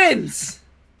still wins.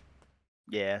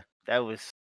 Yeah, that was.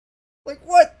 Like,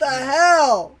 what the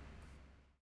hell?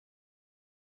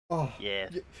 Oh, Yeah.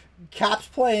 Cap's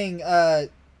playing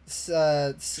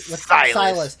Silas.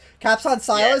 Silas. Cap's on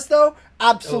Silas though.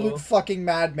 Absolute Oh. fucking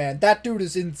madman. That dude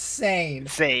is insane.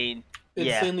 Insane.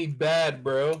 Yeah. Insanely bad,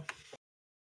 bro.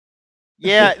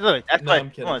 Yeah, look, that's No, what.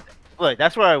 I'm kidding. Look,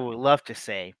 that's what I would love to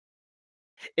say.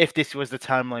 If this was the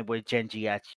timeline where Genji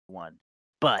actually won,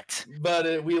 but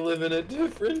We live in a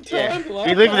different yeah, timeline.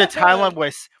 we live in a timeline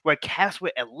where Caps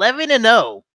were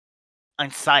 11-0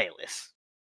 on Silas.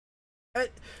 And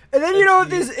then you know what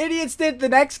these idiots did the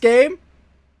next game?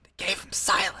 They gave him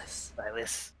Silas.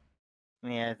 Silas.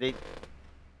 Yeah, they.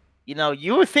 You know,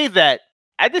 you would think that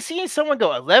after seeing someone go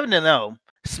 11-0,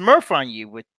 Smurf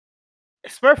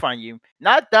on you,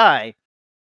 not die.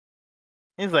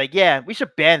 He's like, yeah, we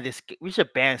should ban this. We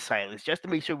should ban Silas just to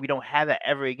make sure we don't have that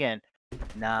ever again.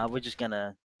 Nah, we're just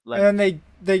gonna let. And then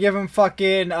they give him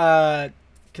fucking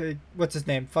what's his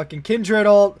name? Fucking Kindred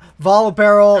ult,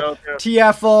 Volibear ult,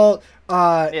 TF ult,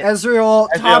 Ezreal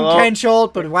ult, Tom Ezreal ult. Kench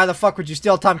ult. But why the fuck would you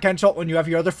steal Tom Kench ult when you have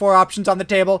your other 4 options on the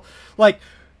table? Like,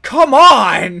 come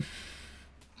on!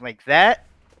 Like that.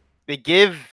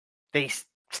 They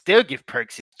still give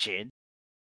Perks his chin.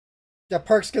 Yeah,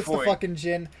 Perks gets the For- fucking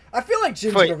Jhin. I feel like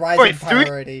Jin's for- the for rising three-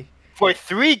 priority. For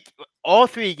all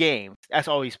three games. That's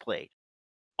all he's played.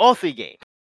 All 3 games.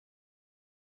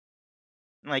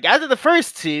 Like after the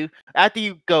first 2, after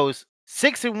he goes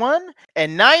 6-1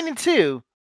 and 9-2,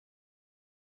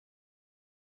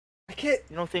 I can't.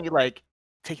 you don't think like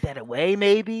take that away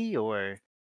maybe or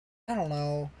I don't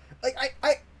know. Like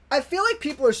I feel like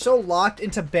people are so locked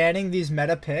into banning these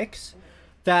meta picks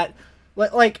that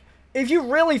like if you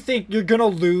really think you're gonna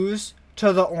lose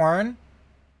to the Ornn,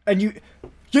 and you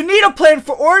need a plan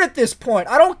for Ornn at this point.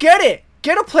 I don't get it.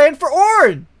 Get a plan for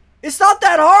Ornn. It's not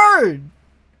that hard.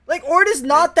 Like Ornn is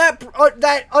not that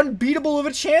unbeatable of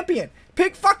a champion.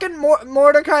 Pick fucking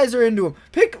Mordekaiser into him.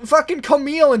 Pick fucking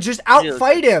Camille and just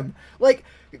outfight him. Like,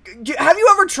 have you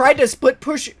ever tried to split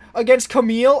push against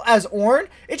Camille as Ornn?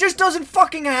 It just doesn't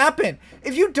fucking happen.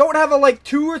 If you don't have a like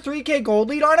 2 or 3k gold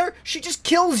lead on her, she just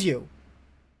kills you.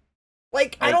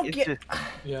 Like, I don't it's get. just-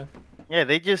 Yeah. yeah,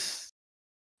 they just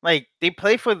like they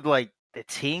play for like the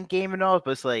team game and all,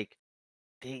 but it's like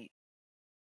they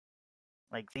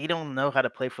don't know how to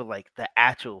play for like the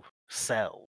actual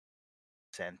cell.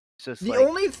 And it's just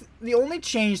The only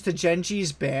change to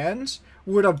Genji's bans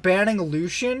would have banning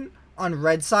Lucian on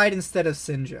red side instead of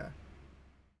Sinja.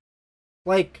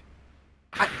 Like,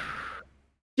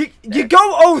 you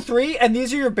go 0-3 and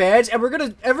these are your bans,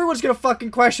 and everyone's gonna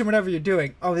fucking question whatever you're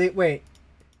doing. Oh, wait.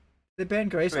 They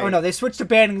banned Graves? Oh Right. no, they switched to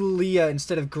banning Leah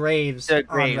instead of Graves the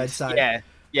on red Graves. side.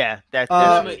 Yeah, that's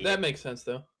That makes sense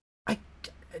though.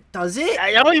 Does it?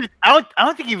 I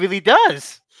don't think he really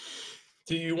does.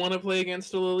 Do you want to play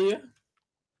against a Lilia?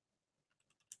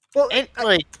 Well, And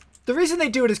like the reason they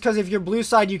do it is because if you're blue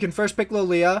side, you can first pick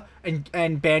Lilia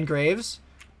and ban Graves,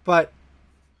 but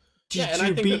G2 Yeah, and I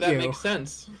think beat that you. makes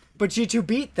sense. But G2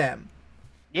 beat them.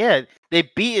 Yeah, they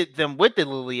beat them with the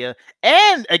Lilia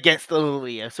and against the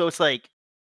Lilia. So it's like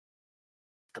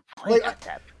the point Like, of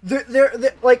that.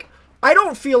 they're like, I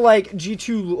don't feel like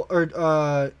G2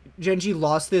 or Gen.G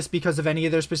lost this because of any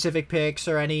of their specific picks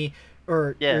or any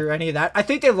or any of that. I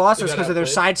think they lost They this got because of their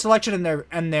outplayed. side selection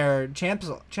and their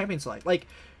champion select. Like,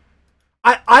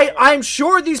 I'm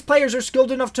sure these players are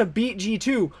skilled enough to beat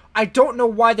G2. I don't know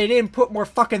why they didn't put more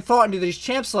fucking thought into these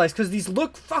champ selects because these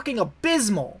look fucking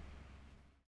abysmal.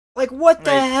 Like, what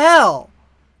the hell?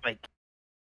 Like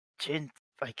Jin,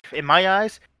 like in my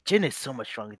eyes, Jin is so much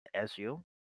stronger than Ezreal.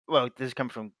 Well, this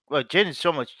comes from Jin is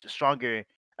so much stronger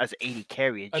as an AD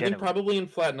carry in I general. think probably in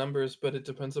flat numbers, but it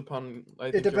depends upon.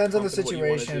 I think depends on your the comp and what you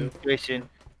wanna situation. do. Situation.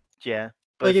 Yeah,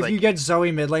 but Like, it's if you get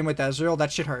Zoe mid lane with Ezreal,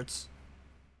 that shit hurts.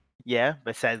 yeah,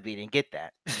 but sadly we didn't get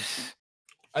that.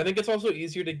 I think it's also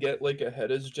easier to get like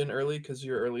ahead as Jin early because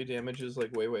your early damage is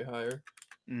like way higher.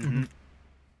 Mm-hmm.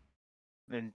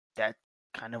 And that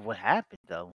kind of what happened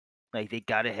though. Like they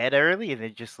got ahead early, and they're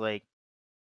just like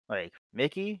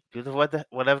Mickey, do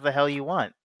whatever the hell you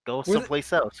want. Go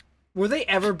someplace else. Were they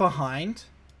ever behind?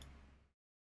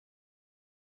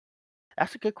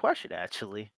 That's a good question,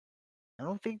 actually. I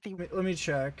don't think they. Let me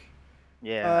check.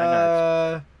 Yeah, I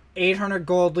got 800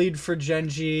 gold lead for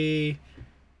Gen.G.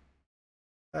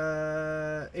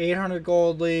 800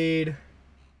 gold lead.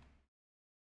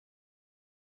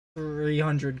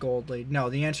 300 gold lead. No,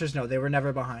 the answer is no. They were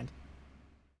never behind.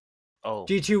 Oh,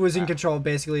 G2 was in wow. control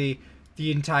basically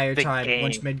the entire The time game.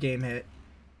 once mid game hit.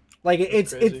 Like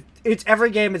it's crazy. it's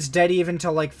every game it's dead even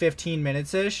till like 15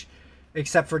 minutes ish,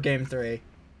 except for game 3.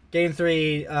 Game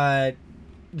 3, did I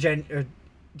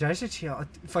say TL?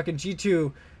 Fucking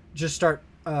G2 just start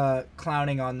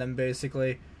clowning on them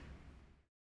basically.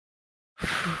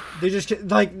 They just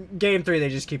like game 3 they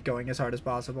just keep going as hard as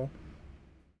possible.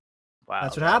 Wow,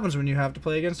 That's what happens when you have to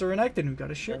play against a Renekton who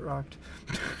got a shit rocked.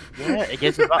 Yeah,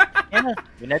 against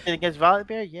Renekton against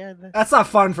Volibear. Yeah, That's not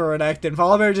fun for Renekton.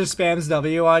 Volibear just spams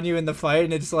W on you in the fight,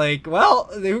 and it's like, well,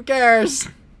 who cares?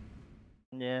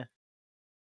 yeah.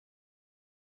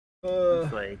 Uh,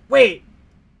 It's like wait,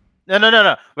 no.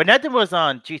 Renekton was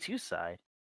on G2's side.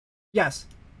 yes,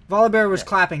 Volibear was Yeah.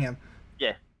 clapping him.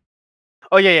 Yeah.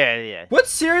 Oh yeah. What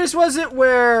series was it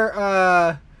where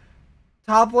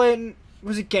top lane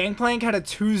was it Gangplank had a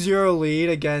 2-0 lead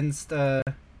against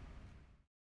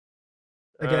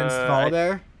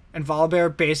Volibear, and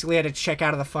Volibear basically had to check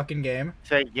out of the fucking game.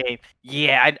 Second game.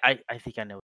 Yeah, I think I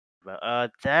know.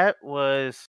 That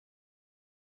was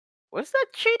that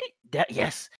JD?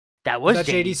 That was Was that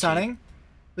JD JD Sunning?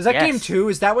 Was that game Yes. 2?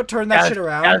 Is that what turned that shit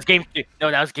around? That was game 2.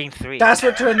 No, that was game 3. That's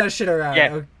what turned that shit around.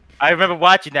 Yeah. Okay. I remember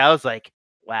watching that. I was like,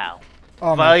 wow.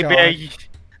 Oh my god.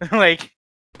 Volibear,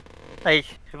 like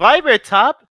Volibear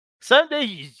top. Someday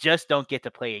you just don't get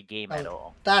to play a game at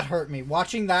all. That hurt me.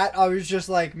 Watching that, I was just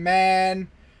like, man,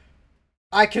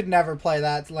 I could never play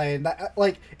that lane.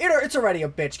 It's already a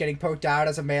bitch getting poked out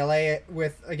as a melee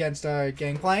against a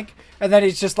Gangplank, and then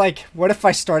he's just like, what if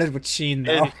I started with Sheen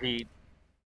though?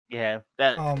 Yeah,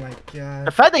 that. Oh my god.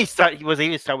 The fact that he was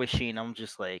able to start with Sheen, I'm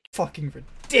just like, Fucking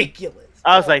ridiculous.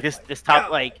 I was Oh like, my this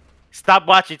top God. stop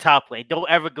watching top lane. Don't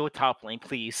ever go top lane,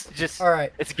 please. Just All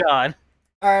right. it's gone.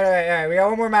 All right. We got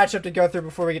one more matchup to go through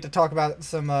before we get to talk about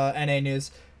some NA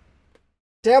news.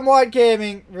 Damwon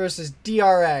Gaming versus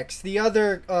DRX, the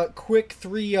other quick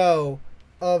 3-0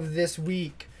 of this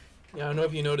week. Yeah, I don't know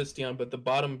if you noticed, Dion, but the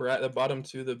bottom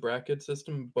two, the bracket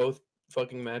system, both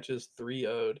fucking matches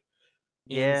 3-0'd.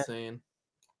 Yeah. Insane.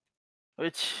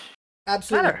 Which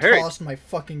Absolutely kinda hurt. tossed my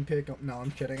fucking pick. Oh, no,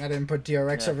 I'm kidding. I didn't put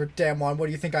DRX Yeah. over Damwon. What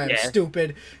do you think I am, Yeah.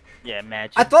 stupid? yeah,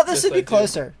 imagine. I thought this Yes, would be I do.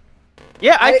 closer.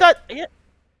 yeah, I I- thought yeah,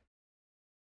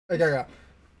 Okay.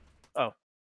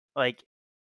 like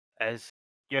as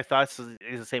your thoughts is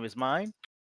the same as mine.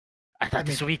 I thought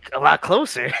this mean- week a lot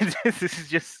closer. This is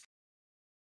just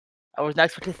I was not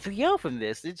expecting 3-0 from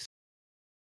this. It's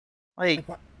like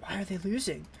Why are they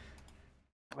losing?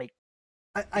 Like,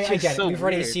 I it's get just it. so We've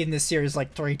already weird. seen this series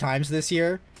like 3 times this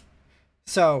year.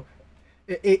 So,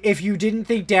 if you didn't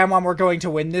think Damwon were going to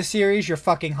win this series, you're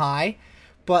fucking high.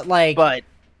 But like, but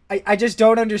I just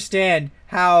don't understand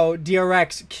how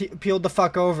DRX peeled the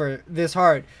fuck over this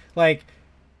hard. Like,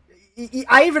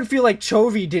 I even feel like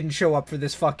Chovy didn't show up for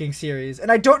this fucking series,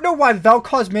 and I don't know why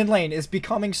Vel'Koz mid lane is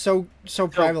becoming so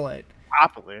prevalent.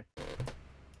 popular.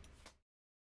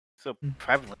 So Hmm.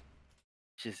 prevalent.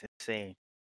 Which is insane.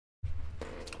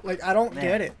 Like, I don't Man.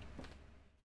 get it.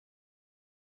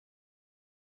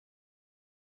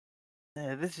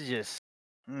 Yeah, this is just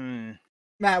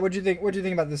Matt, what'd you think? What'd you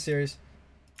think about this series?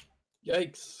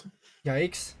 Yikes.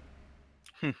 Yikes!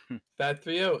 That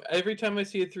 3-0. Every time I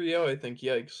see a 3-0, I think,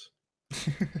 yikes.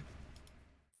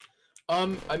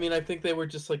 I mean, I think they were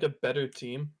just like a better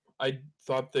team. I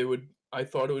thought it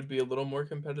would be a little more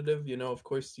competitive. You know, of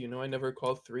course, I never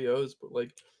call 3-0s, but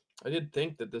like, I did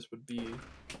think that this would be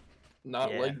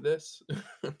not Yeah. like this.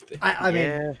 I mean,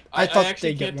 Yeah. I thought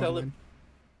actually they'd get can't one tell win.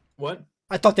 What?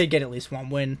 I thought they'd get at least one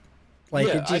win. Like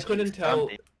Yeah, it just I couldn't tell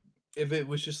something. if it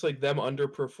was just like them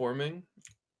underperforming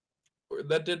or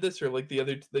that did this, or like the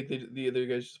other the other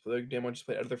guys just like Damwon just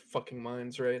played out of their fucking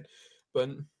minds, right?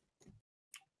 But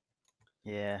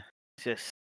Yeah. It's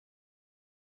just.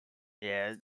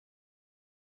 Yeah.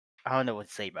 I don't know what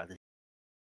to say about this.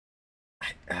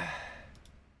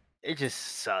 It just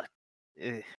sucked.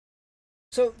 Ugh.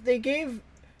 so they gave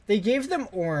them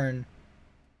Ornn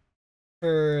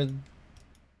for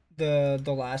the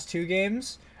last two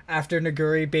games after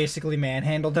Naguri basically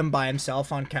manhandled him by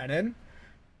himself on Kennen.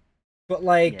 But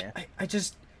like Yeah.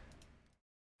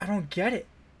 I don't get it.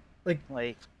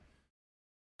 Like,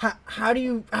 How do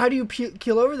you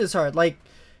keel over this hard? Like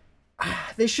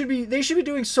they should be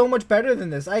doing so much better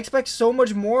than this. I expect so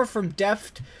much more from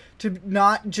Deft to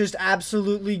not just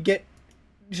absolutely get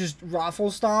just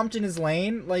raffle stomped in his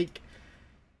lane. Like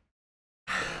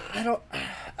I don't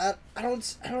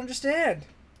understand.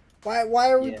 Why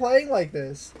are we Yeah. playing like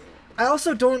this? I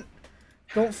also don't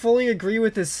fully agree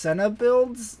with his Senna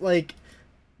builds. Like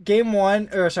game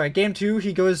 2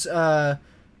 he goes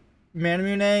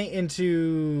Manamune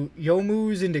into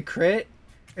Youmuu's into crit,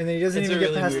 and then he doesn't It's even a get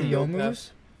really past the weird build Youmuu's.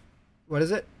 path. What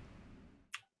is it?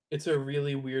 it's a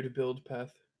really weird build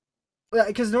path.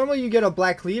 Because normally you get a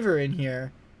Black Cleaver in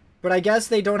here, but I guess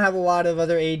they don't have a lot of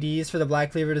other ADs for the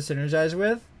Black Cleaver to synergize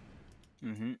with.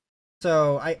 mm-hmm.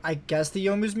 So I guess the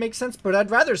Youmuu's make sense, but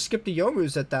I'd rather skip the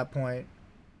Youmuu's at that point.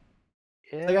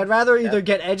 Yeah. Like I'd rather either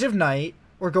get Edge of Night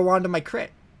or go on to my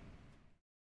crit.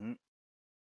 Mm.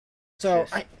 So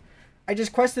Yes. I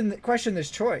just question this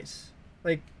choice.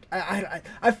 Like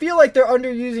I feel like they're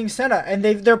underusing Senna, and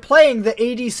they're playing the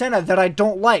AD Senna that I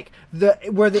don't like.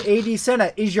 Where the AD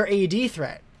Senna is your AD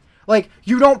threat. Like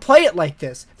you don't play it like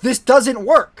this. This doesn't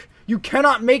work. You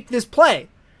cannot make this play.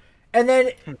 And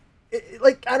then,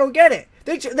 like I don't get it.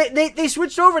 They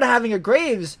switched over to having a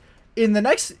Graves in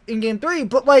game 3,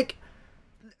 but like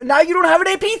now you don't have an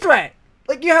AP threat.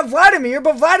 Like you have Vladimir,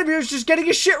 but Vladimir's just getting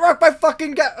his shit rocked by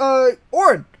fucking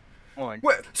Ornn.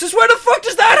 Since when the fuck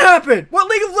does that happen? What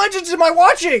League of Legends am I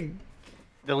watching?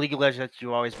 The League of Legends that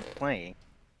you always been playing.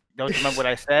 Don't you remember what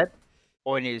I said?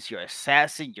 Ornn is your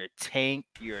assassin, your tank,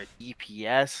 your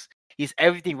DPS. He's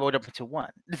everything rolled up into one.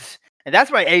 And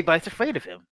that's why everybody's afraid of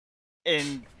him.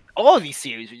 And all of these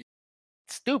series are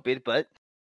stupid, but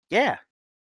yeah.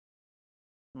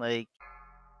 Like,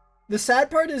 The sad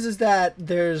part is that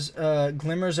there's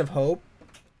glimmers of hope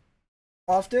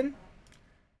often,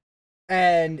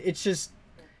 and it just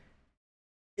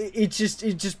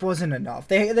wasn't enough.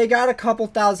 They got a couple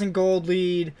thousand gold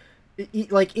lead,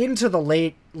 like into the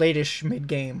late-ish mid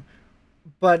game,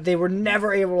 but they were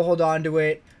never able to hold on to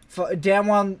it.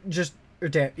 Damwon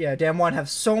Damwon have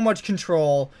so much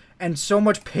control and so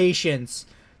much patience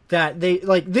that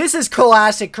this is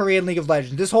classic Korean League of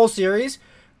Legends. This whole series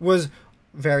was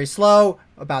very slow,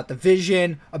 about the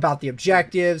vision, about the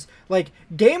objectives. Like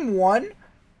game 1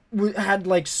 had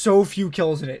like so few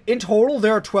kills in it. In total,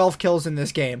 there are 12 kills in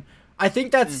this game. I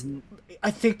think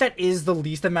that is the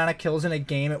least amount of kills in a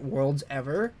game at Worlds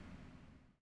ever.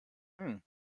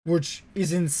 Which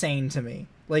is insane to me.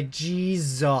 Like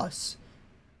Jesus.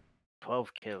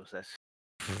 12 kills. That's.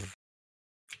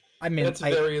 I mean, That's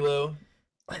very low.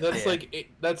 That's Yeah.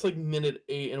 that's like minute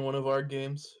 8 in one of our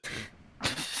games.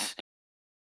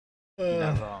 You're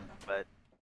not wrong, but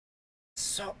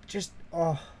so bad.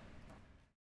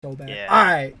 Yeah. All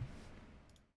right.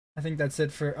 I think that's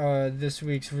it for this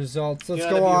week's results. Let's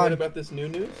Have go you heard on. about this new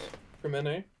news from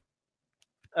NA?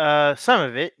 some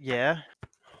of it, yeah.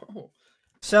 Oh.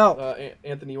 So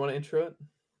Anthony, you want to intro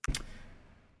it?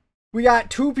 we got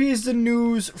 2 pieces of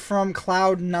news from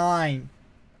Cloud9.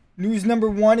 News number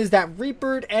 1 is that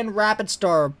Reaper and Rapid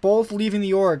Star both leaving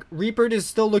the org. Reaper is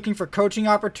still looking for coaching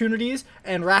opportunities,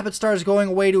 and Rapid Star is going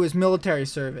away to his military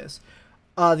service.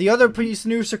 The other piece of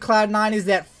news for Cloud9 is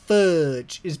that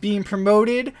Fudge is being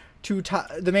promoted to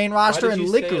the main roster, Why did and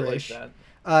you say it Licorice. like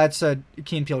that? It's a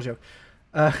Key and Peele joke.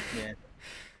 Yeah.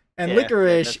 And Yeah,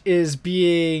 Licorice is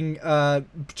being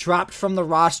dropped from the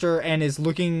roster and is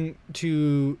looking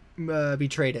to be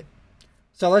traded.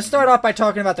 So let's start off by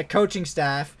talking about the coaching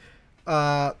staff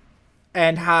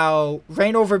and how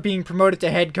Reignover being promoted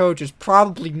to head coach is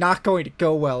probably not going to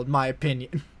go well, in my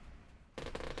opinion.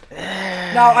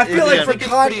 Now, I feel like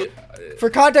for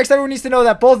context, everyone needs to know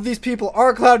that both of these people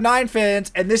are Cloud9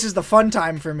 fans, and this is the fun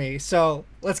time for me. So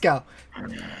let's go.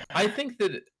 I think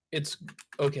that it's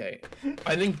okay.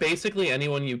 I think basically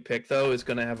anyone you pick though is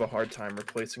gonna have a hard time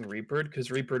replacing Reaper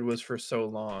because Reaper was for so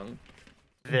long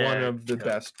one of the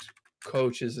best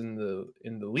coaches in the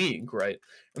league, right?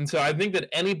 And so I think that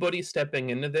anybody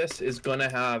stepping into this is gonna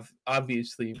have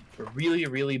obviously really,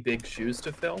 really big shoes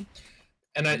to fill.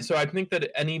 And I think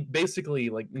that basically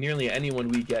like nearly anyone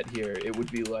we get here, it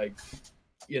would be like,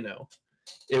 you know,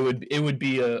 it would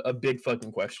be a big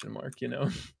fucking question mark, you know?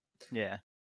 Yeah.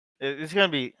 It's gonna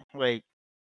be like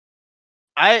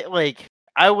I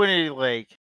wouldn't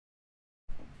like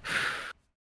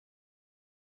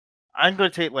I'm gonna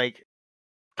take like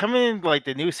coming in like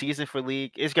the new season for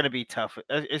League is gonna be tough.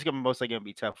 It's gonna mostly gonna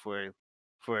be tough for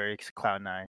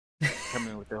Cloud9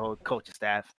 coming in with the whole coaching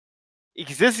staff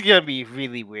because this is gonna be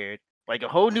really weird. Like a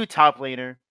whole new top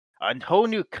laner, a whole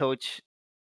new coach,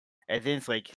 and then it's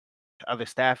like other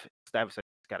staff has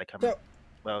gotta come in. So-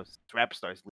 Well, Rap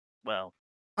Stars. Well,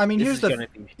 I mean, this here's is the gonna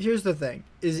be here's the thing: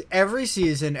 is every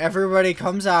season everybody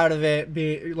comes out of it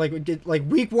be like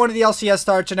week 1 of the LCS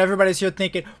starts, and everybody's here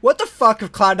thinking, "What the fuck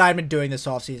have Cloud9 been doing this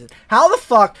offseason? How the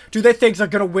fuck do they think they're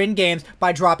gonna win games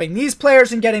by dropping these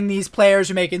players and getting these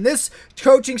players, or making this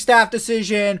coaching staff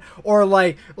decision, or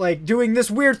like doing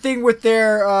this weird thing with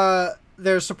their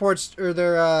supports or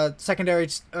their secondary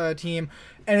team?"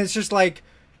 And it's just like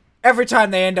every time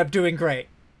they end up doing great.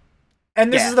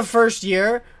 And this is the first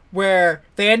year where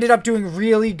they ended up doing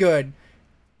really good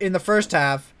in the first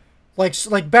half,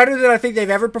 like better than I think they've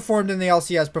ever performed in the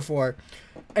LCS before,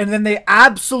 and then they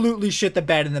absolutely shit the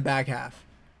bed in the back half.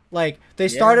 Like they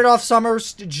started off summer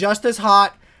just as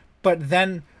hot, but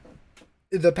then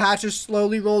the patches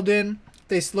slowly rolled in.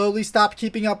 They slowly stopped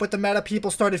keeping up with the meta.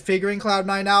 People started figuring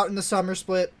Cloud9 out in the summer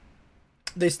split.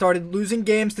 They started losing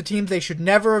games to teams they should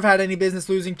never have had any business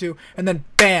losing to, and then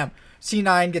bam,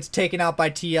 C9 gets taken out by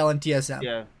TL and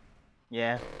TSM.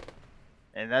 Yeah.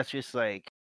 And that's just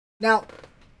like Now,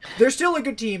 they're still a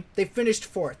good team. They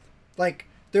finished 4th. Like,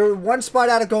 they're 1 spot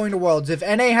out of going to Worlds. If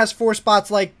NA has 4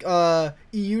 spots like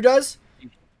EU does,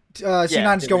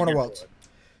 C9's going to Worlds.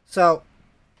 So,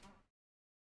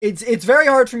 it's very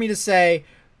hard for me to say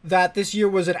that this year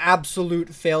was an absolute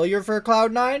failure for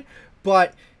Cloud9,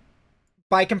 but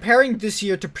by comparing this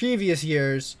year to previous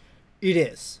years, it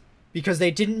is. Because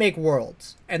they didn't make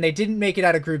Worlds, and they didn't make it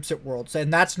out of groups at Worlds,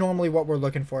 and that's normally what we're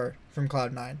looking for from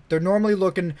Cloud9. They're normally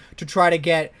looking to try to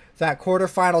get that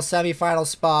quarterfinal, semifinal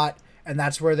spot, and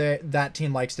that's where that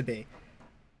team likes to be.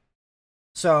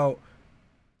 So,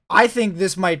 I think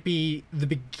this might be the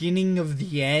beginning of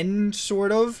the end,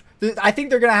 sort of. I think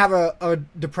they're going to have a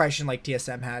depression like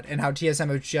TSM had, and how TSM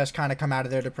has just kind of come out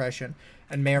of their depression,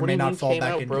 and may or may not fall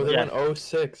back into it. They went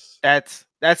 06. That's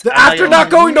after not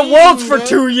going to Worlds for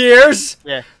 2 years.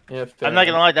 Yeah, fair. I'm not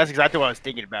gonna lie. That's exactly what I was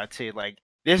thinking about too. Like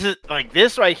this is like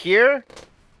this right here.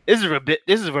 This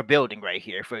is rebuilding right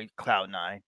here for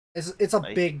Cloud9. It's a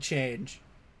big change.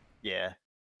 Yeah,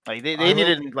 like they need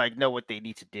to like know what they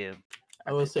need to do.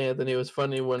 I will say, Anthony, it was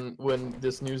funny when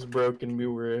this news broke and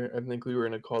I think we were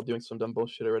in a call doing some dumb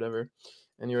bullshit or whatever,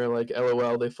 and you were like,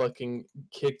 "LOL, they fucking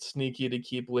kicked Sneaky to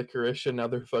keep Licorice, and now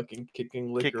they're fucking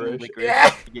kicking Licorice." Yeah.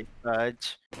 To get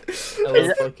Fudge.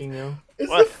 LOL fucking yo.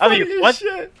 It's I mean,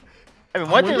 shit.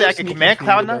 one thing that I can commend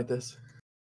Cloud9, this.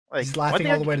 like He's one laughing thing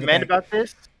all I the can way to the commend bank. about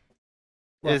this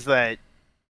What? is that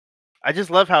I just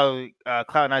love how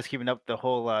Cloud9 is keeping up the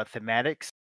whole thematics,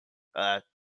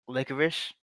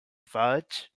 Licorice,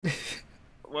 Fudge.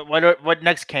 What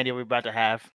next candy are we about to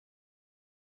have?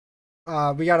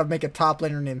 We gotta make a top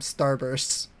laner named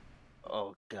Starburst.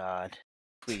 Oh God,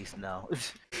 please no,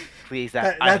 please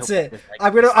That's it.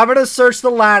 I'm gonna search the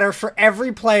ladder for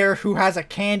every player who has a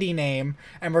candy name,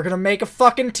 and we're gonna make a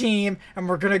fucking team, and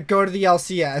we're gonna go to the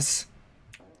LCS.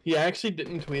 He actually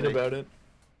didn't tweet about it.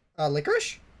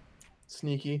 Licorice?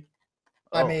 Sneaky.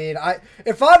 I mean,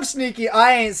 if I'm Sneaky,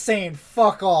 I ain't saying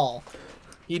fuck all.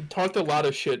 He talked a lot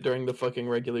of shit during the fucking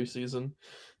regular season.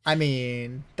 I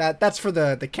mean, that's for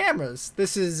the cameras.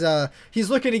 This is he's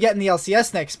looking to get in the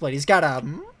LCS next split. He's got a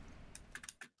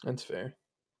That's fair.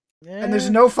 and there's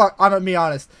no fuck. I'm gonna be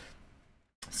honest.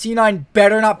 C9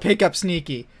 better not pick up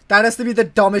Sneaky. That has to be the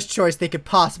dumbest choice they could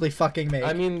possibly fucking make.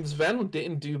 I mean, Sven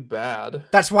didn't do bad.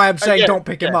 That's why I'm saying don't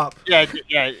pick him up. Yeah.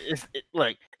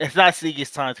 It's not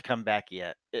Sneaky's time to come back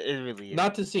yet. It really is.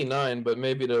 Not to C9, but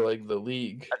maybe to like the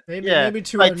league. Maybe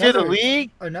to like another to the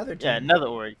league. another team. Yeah, another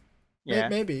org. Yeah,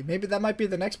 Maybe that might be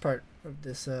the next part of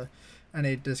this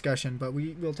NA discussion, but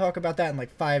we'll talk about that in like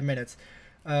 5 minutes.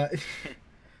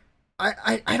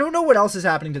 I don't know what else is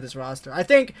happening to this roster. I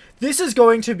think this is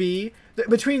going to be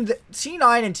between the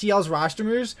C9 and TL's roster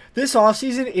moves. This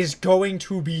offseason is going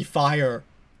to be fire.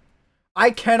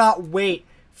 I cannot wait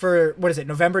for what is it,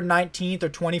 November 19th or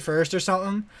 21st or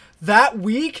something. That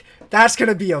week, that's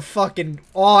gonna be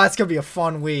that's gonna be a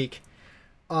fun week.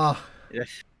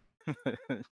 Yes.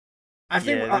 I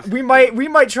think we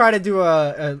might try to do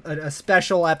a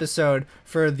special episode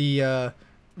for the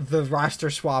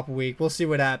roster swap week. We'll see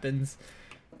what happens.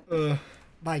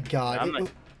 My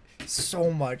God,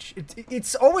 so much.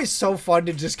 It's always so fun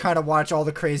to just kind of watch all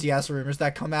the crazy ass rumors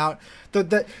that come out.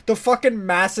 The fucking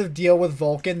massive deal with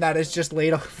Vulcan that has just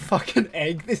laid a fucking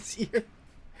egg this year.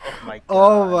 Oh my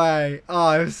God.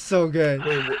 Oh, it was so good.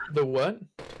 Wait, the what?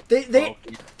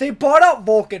 They bought out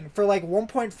Vulcan for like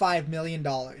 $1.5 million.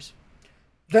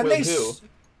 Then Wait, who?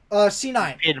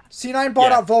 C9. C9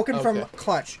 bought out Vulcan from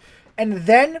Clutch. And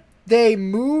then they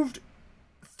moved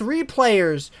 3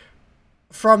 players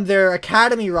from their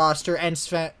academy roster, and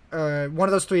one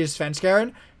of those 3 is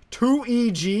Svenskeren, to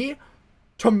EG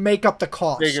to make up the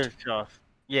cost. Bigger stuff.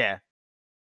 Yeah.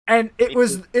 And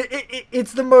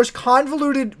it's the most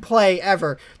convoluted play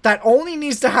ever that only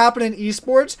needs to happen in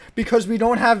esports because we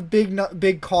don't have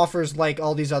big coffers like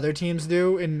all these other teams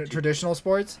do in traditional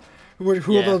sports.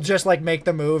 Who will just like make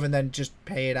the move and then just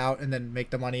pay it out and then make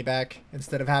the money back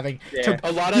instead of having to.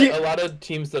 A lot of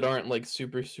teams that aren't like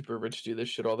super rich do this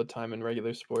shit all the time in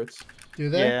regular sports.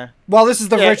 Do they? Yeah. Well, this is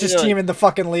the richest team in the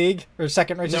fucking league, or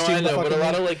second richest team in the fucking league. But a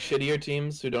lot of like shittier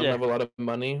teams who don't have a lot of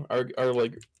money are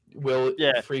like will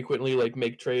frequently like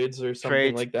make trades or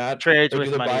something like that. Trades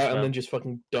with money buy and then just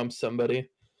fucking dump somebody.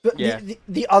 But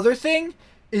the other thing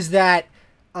is that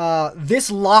this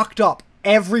locked up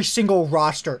every single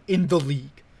roster in the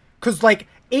league. Because, like,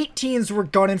 8 teams were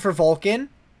gunning for Vulcan,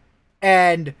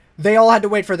 and they all had to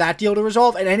wait for that deal to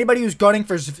resolve, and anybody who's gunning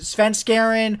for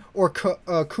Svenskeren or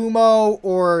Kumo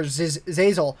or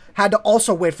Zazel had to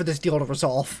also wait for this deal to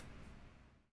resolve.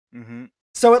 Mm-hmm.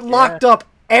 So it locked up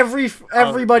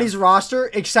everybody's roster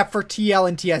except for TL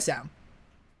and TSM.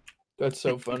 That's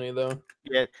so funny, though.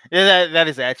 Yeah, that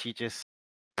is actually just...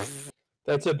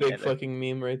 That's a big fucking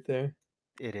meme right there.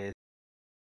 It is.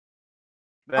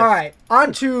 All right,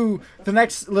 on to the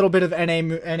next little bit of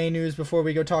NA news before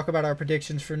we go talk about our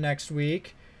predictions for next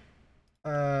week.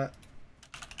 It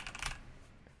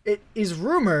is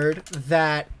rumored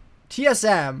that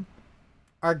TSM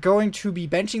are going to be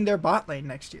benching their bot lane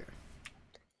next year.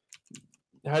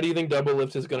 How do you think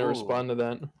Doublelift is going to respond to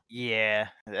that? Yeah,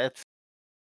 that's...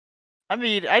 I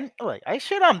mean, I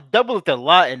shit on Doublelift a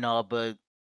lot and all, but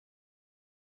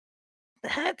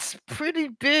that's pretty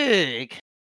big.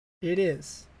 It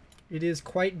is. It is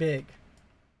quite big.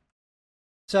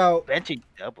 So benching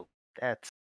Double, that's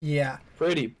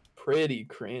pretty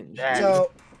cringe. So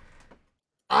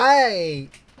I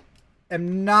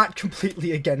am not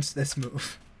completely against this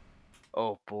move.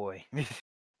 Oh boy.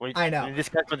 I know. When this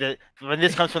comes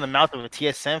from the mouth of a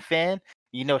TSM fan,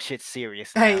 you know shit's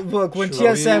serious. Hey, now. look, when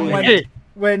TSM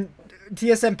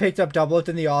picked up Doublelift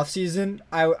in the offseason,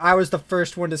 I was the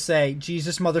first one to say,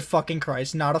 Jesus motherfucking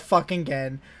Christ, not a fucking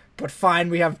again. But fine,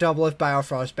 we have Doublelift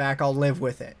Biofrost back. I'll live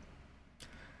with it.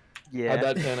 Yeah. How'd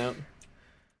that pan out?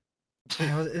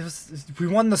 We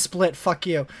won the split. Fuck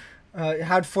you.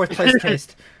 How'd 4th place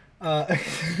taste? I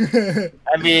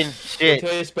mean, shit. It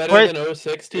tastes better than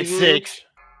 06 TV? 6.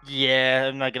 Yeah,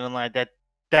 I'm not gonna lie. That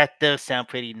does sound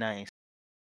pretty nice.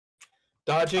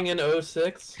 Dodging in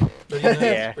 06? Pretty nice.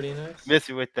 Yeah. Pretty nice.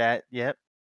 Missing with that. Yep.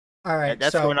 All right.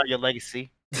 That's going on your legacy.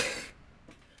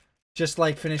 Just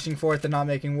like finishing 4th and not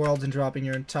making Worlds and dropping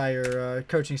your entire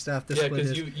coaching staff. Yeah,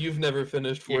 because you've never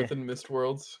finished 4th and missed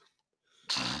Worlds.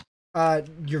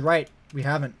 You're right. We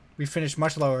haven't. We finished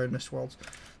much lower in Missed Worlds.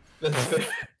 That's fair.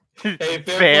 Hey,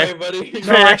 fair play,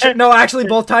 buddy. No, actually,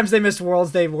 both times they missed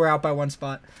Worlds, they were out by 1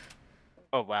 spot.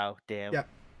 Oh wow, damn. Yeah.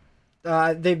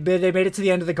 They made it to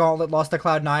the end of the gauntlet, lost to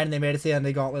Cloud9, and they made it to the end of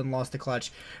the gauntlet and lost to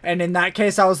Clutch. And in that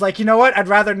case, I was like, you know what? I'd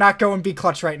rather not go and be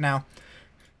Clutch right now.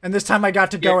 And this time I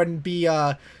got to go and be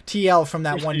TL from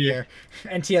that one year,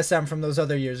 and TSM from those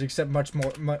other years, except much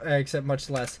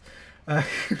less. Yeah.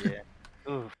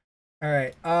 All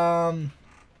right.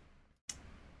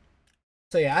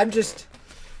 So yeah, I'm just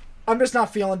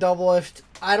not feeling Doublelift.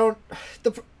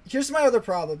 Here's my other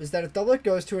problem is that if Doublelift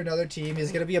goes to another team,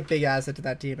 he's gonna be a big asset to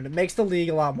that team, and it makes the league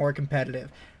a lot more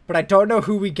competitive. But I don't know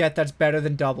who we get that's better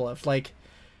than Doublelift. Like,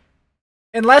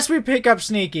 unless we pick up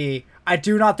Sneaky, I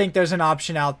do not think there's an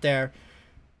option out there.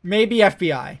 Maybe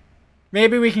FBI.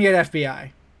 Maybe we can get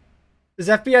FBI. Is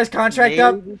FBI's contract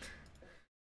up?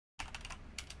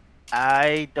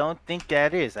 I don't think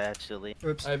that is actually.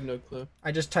 Oops. I have no clue.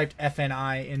 I just typed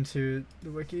FNI into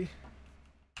the wiki.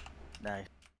 Nice.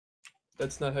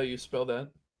 That's not how you spell that.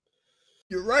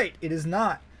 You're right. It is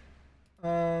not.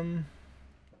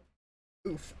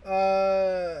 Oof.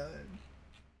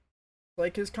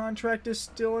 Like his contract is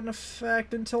still in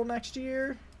effect until next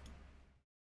year.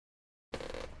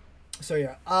 So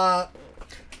yeah.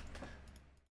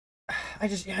 I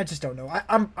just don't know.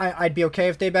 I'd be okay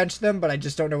if they benched them, but I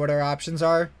just don't know what our options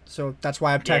are. So that's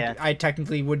why I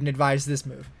technically wouldn't advise this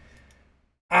move.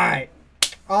 All right,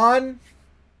 on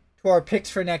to our picks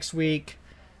for next week.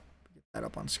 Get that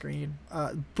up on screen.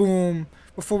 Boom.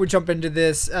 Before we jump into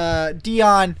this,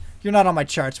 Dion, you're not on my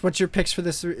charts. What's your picks for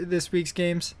this week's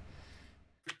games?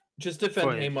 Just defend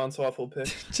Wait. Haymon's awful pick.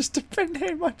 Just depend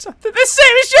on something the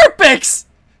same as your picks.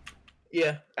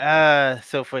 Yeah.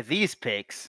 So for these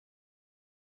picks,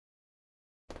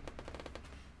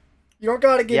 You don't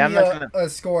gotta give Yeah, me I'm not a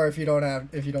score if you don't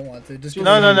want to. Just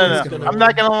no. Who's gonna I'm win?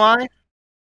 not gonna lie.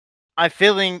 I'm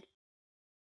feeling.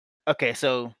 Okay,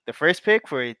 so the first pick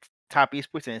for top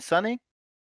esports and Sunny,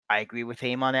 I agree with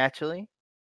Haymon actually.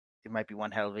 It might be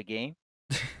one hell of a game,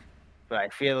 but I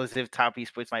feel as if top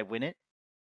esports might win it.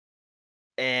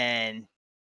 And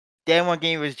Dan One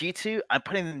game was G2. I'm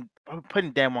putting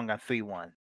Dan One on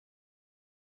 3-1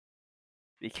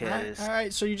 because All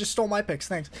right. So you just stole my picks.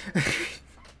 Thanks.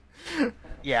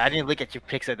 yeah, I didn't look at your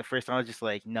picks at the first time. I was just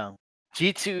like, no.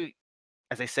 G2,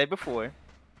 as I said before,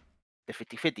 they're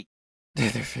 50-50. They're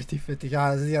 50-50.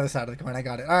 God, this is the other side of the coin. I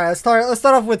got it. All right, let's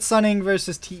start off with Sunning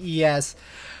versus TES.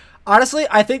 Honestly,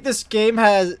 I think this game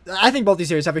I think both these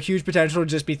series have a huge potential to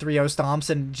just be 3-0 stomps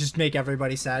and just make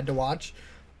everybody sad to watch.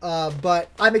 But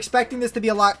I'm expecting this to be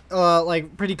a lot,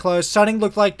 pretty close. Sunning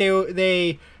looked like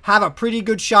they have a pretty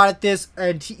good shot at this,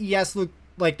 and TES looked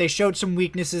like they showed some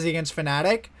weaknesses against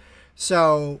Fnatic.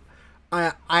 So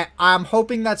I'm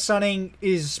hoping that Sunning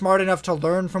is smart enough to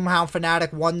learn from how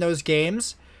Fnatic won those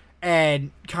games and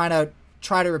kind of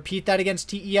try to repeat that against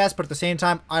TES. But at the same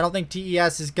time, I don't think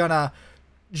TES is gonna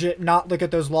not look at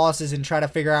those losses and try to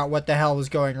figure out what the hell was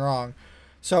going wrong.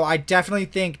 So I definitely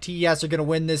think TES are gonna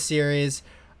win this series.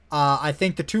 I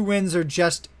think the 2 wins are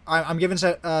just. I'm giving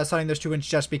Sunning those 2 wins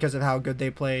just because of how good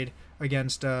they played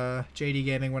against JD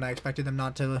Gaming when I expected them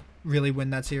not to really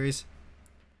win that series.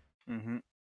 Mm-hmm.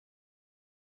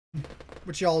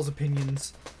 What's y'all's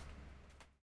opinions?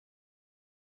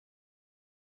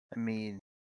 I mean,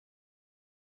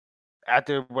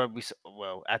 after what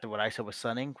I saw with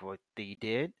Sunning, what they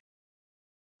did,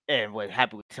 and what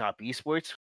happened with Top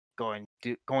Esports going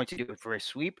to do it for a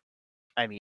sweep. I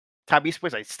mean, Top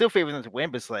Esports, I still favor them to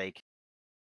win, but it's like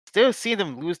still seeing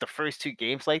them lose the first 2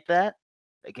 games like that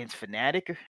against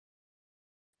Fnatic.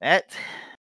 That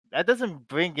doesn't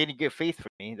bring any good faith for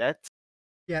me. That's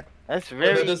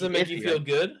very. That doesn't make you iffy. feel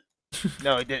good.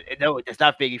 No, it does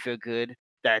not make you feel good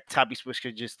that Top Esports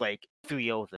could just like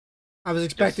 3-0 them. I was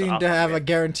expecting off to of have it. a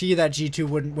guarantee that G2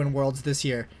 wouldn't win Worlds this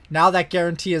year. Now that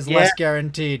guarantee is less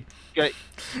guaranteed.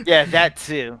 Yeah, that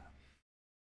too.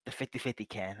 The 50-50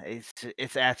 can.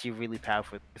 It's actually really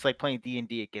powerful. It's like playing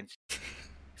D&D against.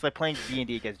 It's like playing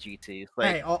D&D against G2. It's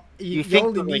like Hey, you think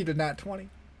only that, like- need a nat 20.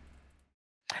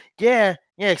 yeah.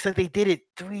 Except they did it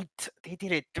 3. They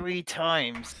did it 3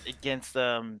 times against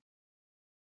like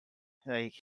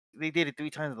they did it 3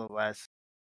 times in the last.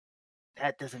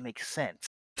 That doesn't make sense.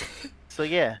 So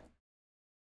yeah,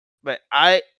 but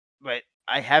I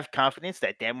have confidence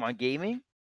that Damwon Gaming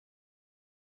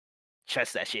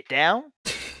shuts that shit down.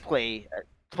 Play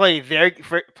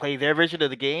their version of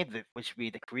the game, which would be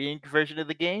the Korean version of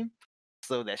the game.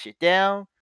 Slow that shit down.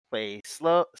 Play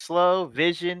slow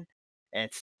vision, and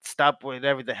stop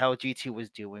whatever the hell G2 was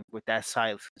doing with that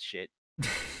silence and shit.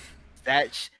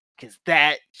 Because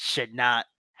that should not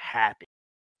happen.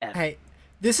 Ever. Hey,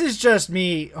 this is just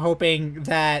me hoping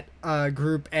that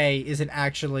Group A isn't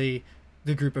actually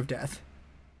the group of death.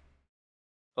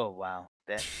 Oh wow,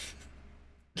 that.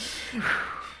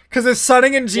 Because if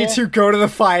Sunning and G2 go to the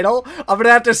final, I'm going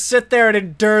to have to sit there and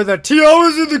endure the TO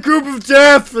is in the group of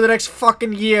death for the next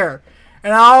fucking year.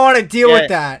 And I don't want to deal with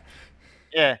that.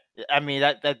 Yeah, I mean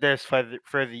that there's further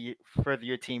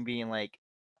your team being like,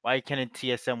 why can't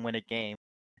TSM win a game?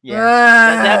 Yeah,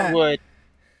 that would.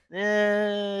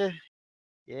 Yeah,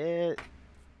 that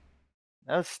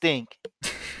would stink.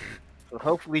 So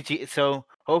hopefully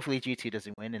G2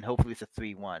 doesn't win, and hopefully it's a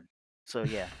 3-1. So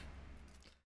yeah.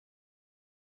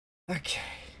 Okay.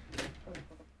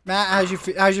 Matt,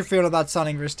 how's you feeling about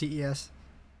Sunning versus TES?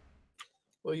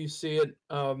 Well, you see it.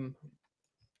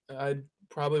 I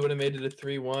probably would have made it a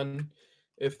 3-1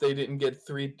 if they didn't get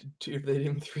 3-2. If they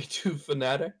didn't 3-2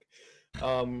 Fnatic.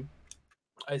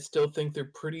 I still think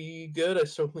they're pretty good. I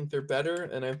still think they're better,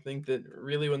 and I think that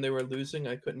really when they were losing,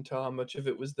 I couldn't tell how much of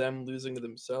it was them losing to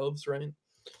themselves, right?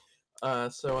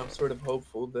 So I'm sort of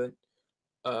hopeful that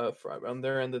on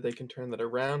their end that they can turn that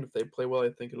around. If they play well, I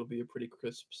think it'll be a pretty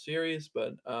crisp series.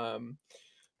 But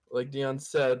like Dion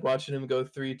said, watching him go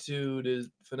 3-2 to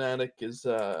Fnatic is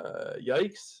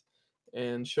yikes,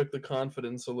 and shook the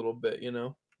confidence a little bit, you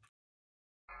know.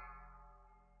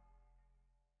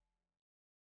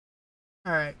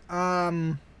 All right.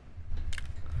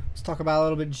 Let's talk about a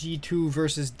little bit G2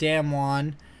 versus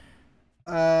Damwon.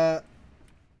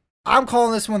 I'm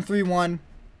calling this one 3-1.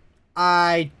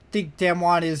 I think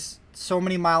Damwon is so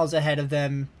many miles ahead of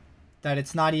them that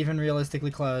it's not even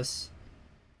realistically close.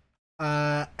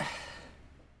 I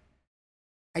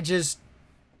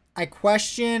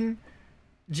question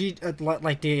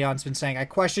like Dion's been saying, I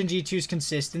question G2's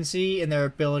consistency and their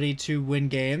ability to win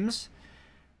games.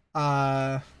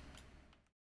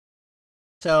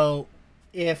 So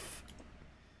if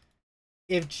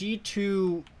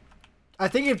G2, I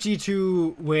think if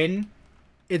G2 win,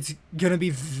 it's gonna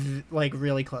be like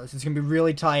really close. It's gonna be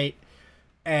really tight,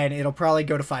 and it'll probably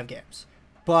go to 5 games.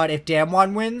 But if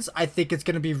Damwon wins, I think it's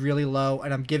gonna be really low,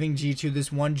 and I'm giving G2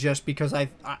 this one just because I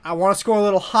want to score a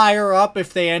little higher up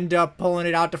if they end up pulling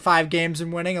it out to 5 games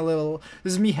and winning a little.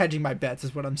 This is me hedging my bets,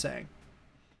 is what I'm saying.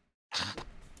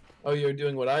 Oh, you're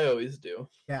doing what I always do.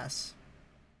 Yes.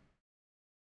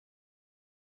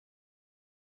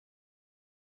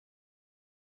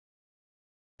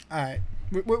 All right.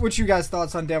 What's you guys'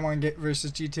 thoughts on Damwon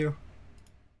versus G2?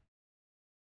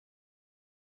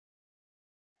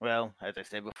 Well, as I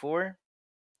said before,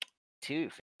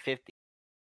 250.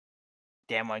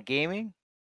 Damwon Gaming,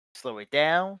 slow it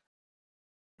down.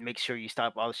 Make sure you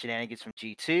stop all the shenanigans from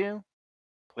G2.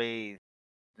 Play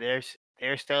their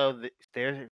style of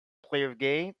their player of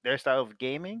game, their style of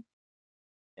gaming,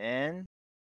 and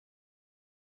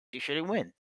you shouldn't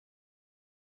win.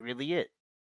 Really, it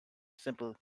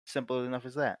simple enough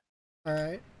as that. All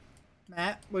right,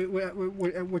 Matt,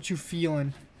 what you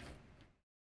feeling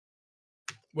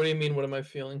What do you mean? What am I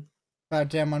feeling? about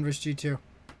Damwon versus G2?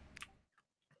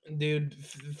 Dude,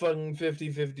 fucking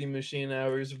 50-50 machine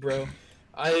hours, bro.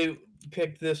 I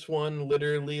picked this one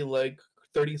literally like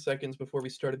 30 seconds before we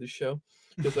started the show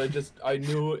because I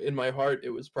knew in my heart it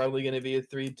was probably going to be a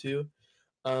 3-2.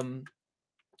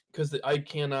 Because I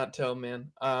cannot tell, man.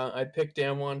 I picked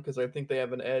Damwon because I think they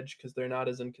have an edge because they're not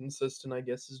as inconsistent, I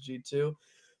guess, as G2.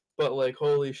 But like,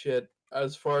 holy shit!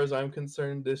 As far as I'm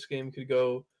concerned, this game could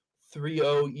go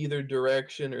 3-0 either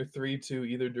direction or 3-2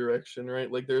 either direction,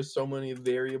 right? Like, there's so many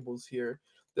variables here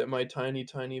that my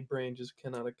tiny brain just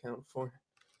cannot account for.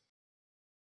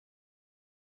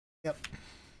 Yep.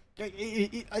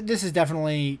 This is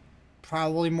definitely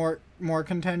probably more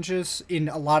contentious in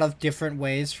a lot of different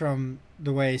ways from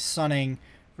the way Sunning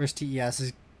versus TES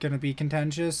is going to be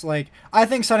contentious. Like, I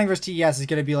think Sunning versus TES is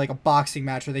going to be like a boxing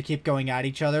match where they keep going at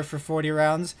each other for 40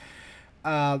 rounds.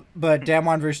 But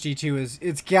Damwon versus G2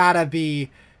 it's gotta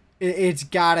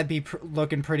be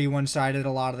looking pretty one-sided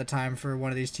a lot of the time for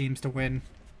one of these teams to win.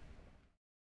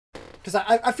 Because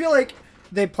I feel like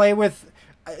they play with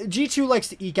G2 likes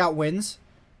to eke out wins,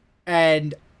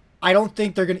 and I don't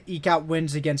think they're gonna eke out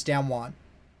wins against Damwon.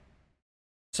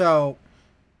 So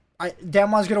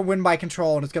Damwon's gonna win by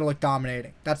control, and it's gonna look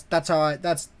dominating.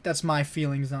 That's my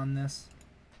feelings on this.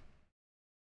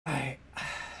 I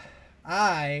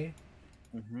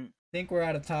think we're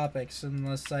out of topics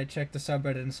unless I check the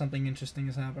subreddit and something interesting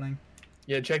is happening.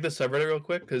 Yeah, check the subreddit real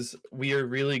quick because we are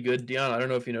really good, Dion. I don't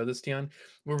know if you know this, Dion.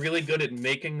 We're really good at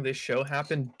making this show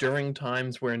happen during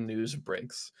times where news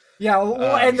breaks. Yeah,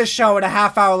 we'll end the show, and a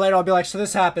half hour later, I'll be like, so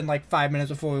this happened like 5 minutes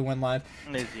before we went live.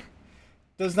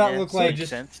 Does not look like...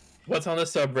 Just, what's on the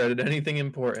subreddit? Anything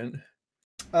important?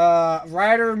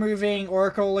 Rider removing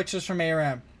Oracle elixirs from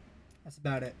ARAM. That's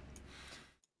about it.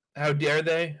 How dare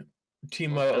they?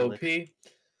 Teemo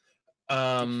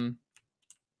OP.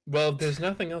 Well, if there's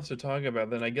nothing else to talk about,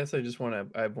 then I guess I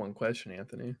have one question,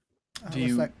 Anthony. Do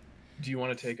you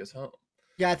want to take us home?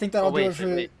 Yeah, I think that'll do it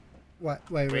for... What?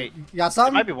 Wait. You got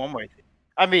something? There might be one more thing.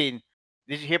 I mean,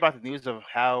 did you hear about the news of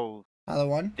how... Tyler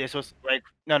won? They're supposed to, like...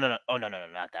 No. Oh, no,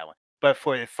 not that one. But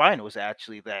for the finals,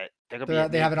 actually, that they're gonna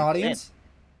they have an audience?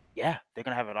 Yeah, they're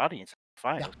gonna have an audience in the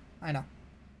finals. Yeah, I know.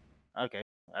 Okay.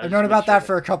 I've known about that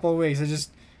for a couple of weeks. It just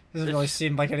doesn't really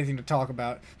seem like anything to talk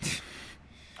about.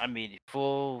 I mean,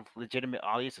 full legitimate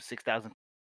audience of 6,000.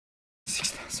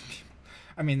 6,000 people.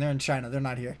 I mean, they're in China. They're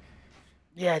not here.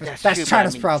 Yeah, that's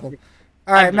China's problem.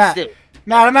 All right, Matt,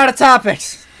 I'm out of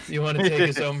topics. You want to take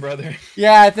us home, brother?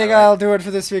 Yeah, I think I'll do it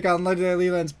for this week on Legendary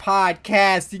Leland's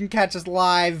podcast. You can catch us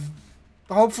live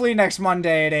hopefully next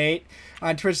Monday at 8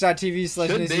 on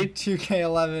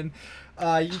twitch.tv/2K11.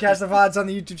 You can catch the pods on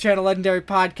the YouTube channel Legendary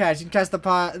Podcast. You can catch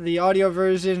the audio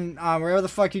version wherever the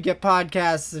fuck you get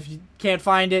podcasts. If you can't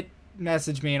find it,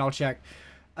 message me and I'll check.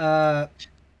 Other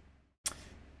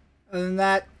than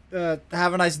that,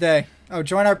 have a nice day. Oh,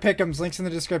 join our Pick'ems. Links in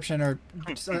the description, or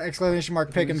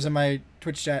 !Pick'ems in my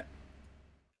Twitch chat.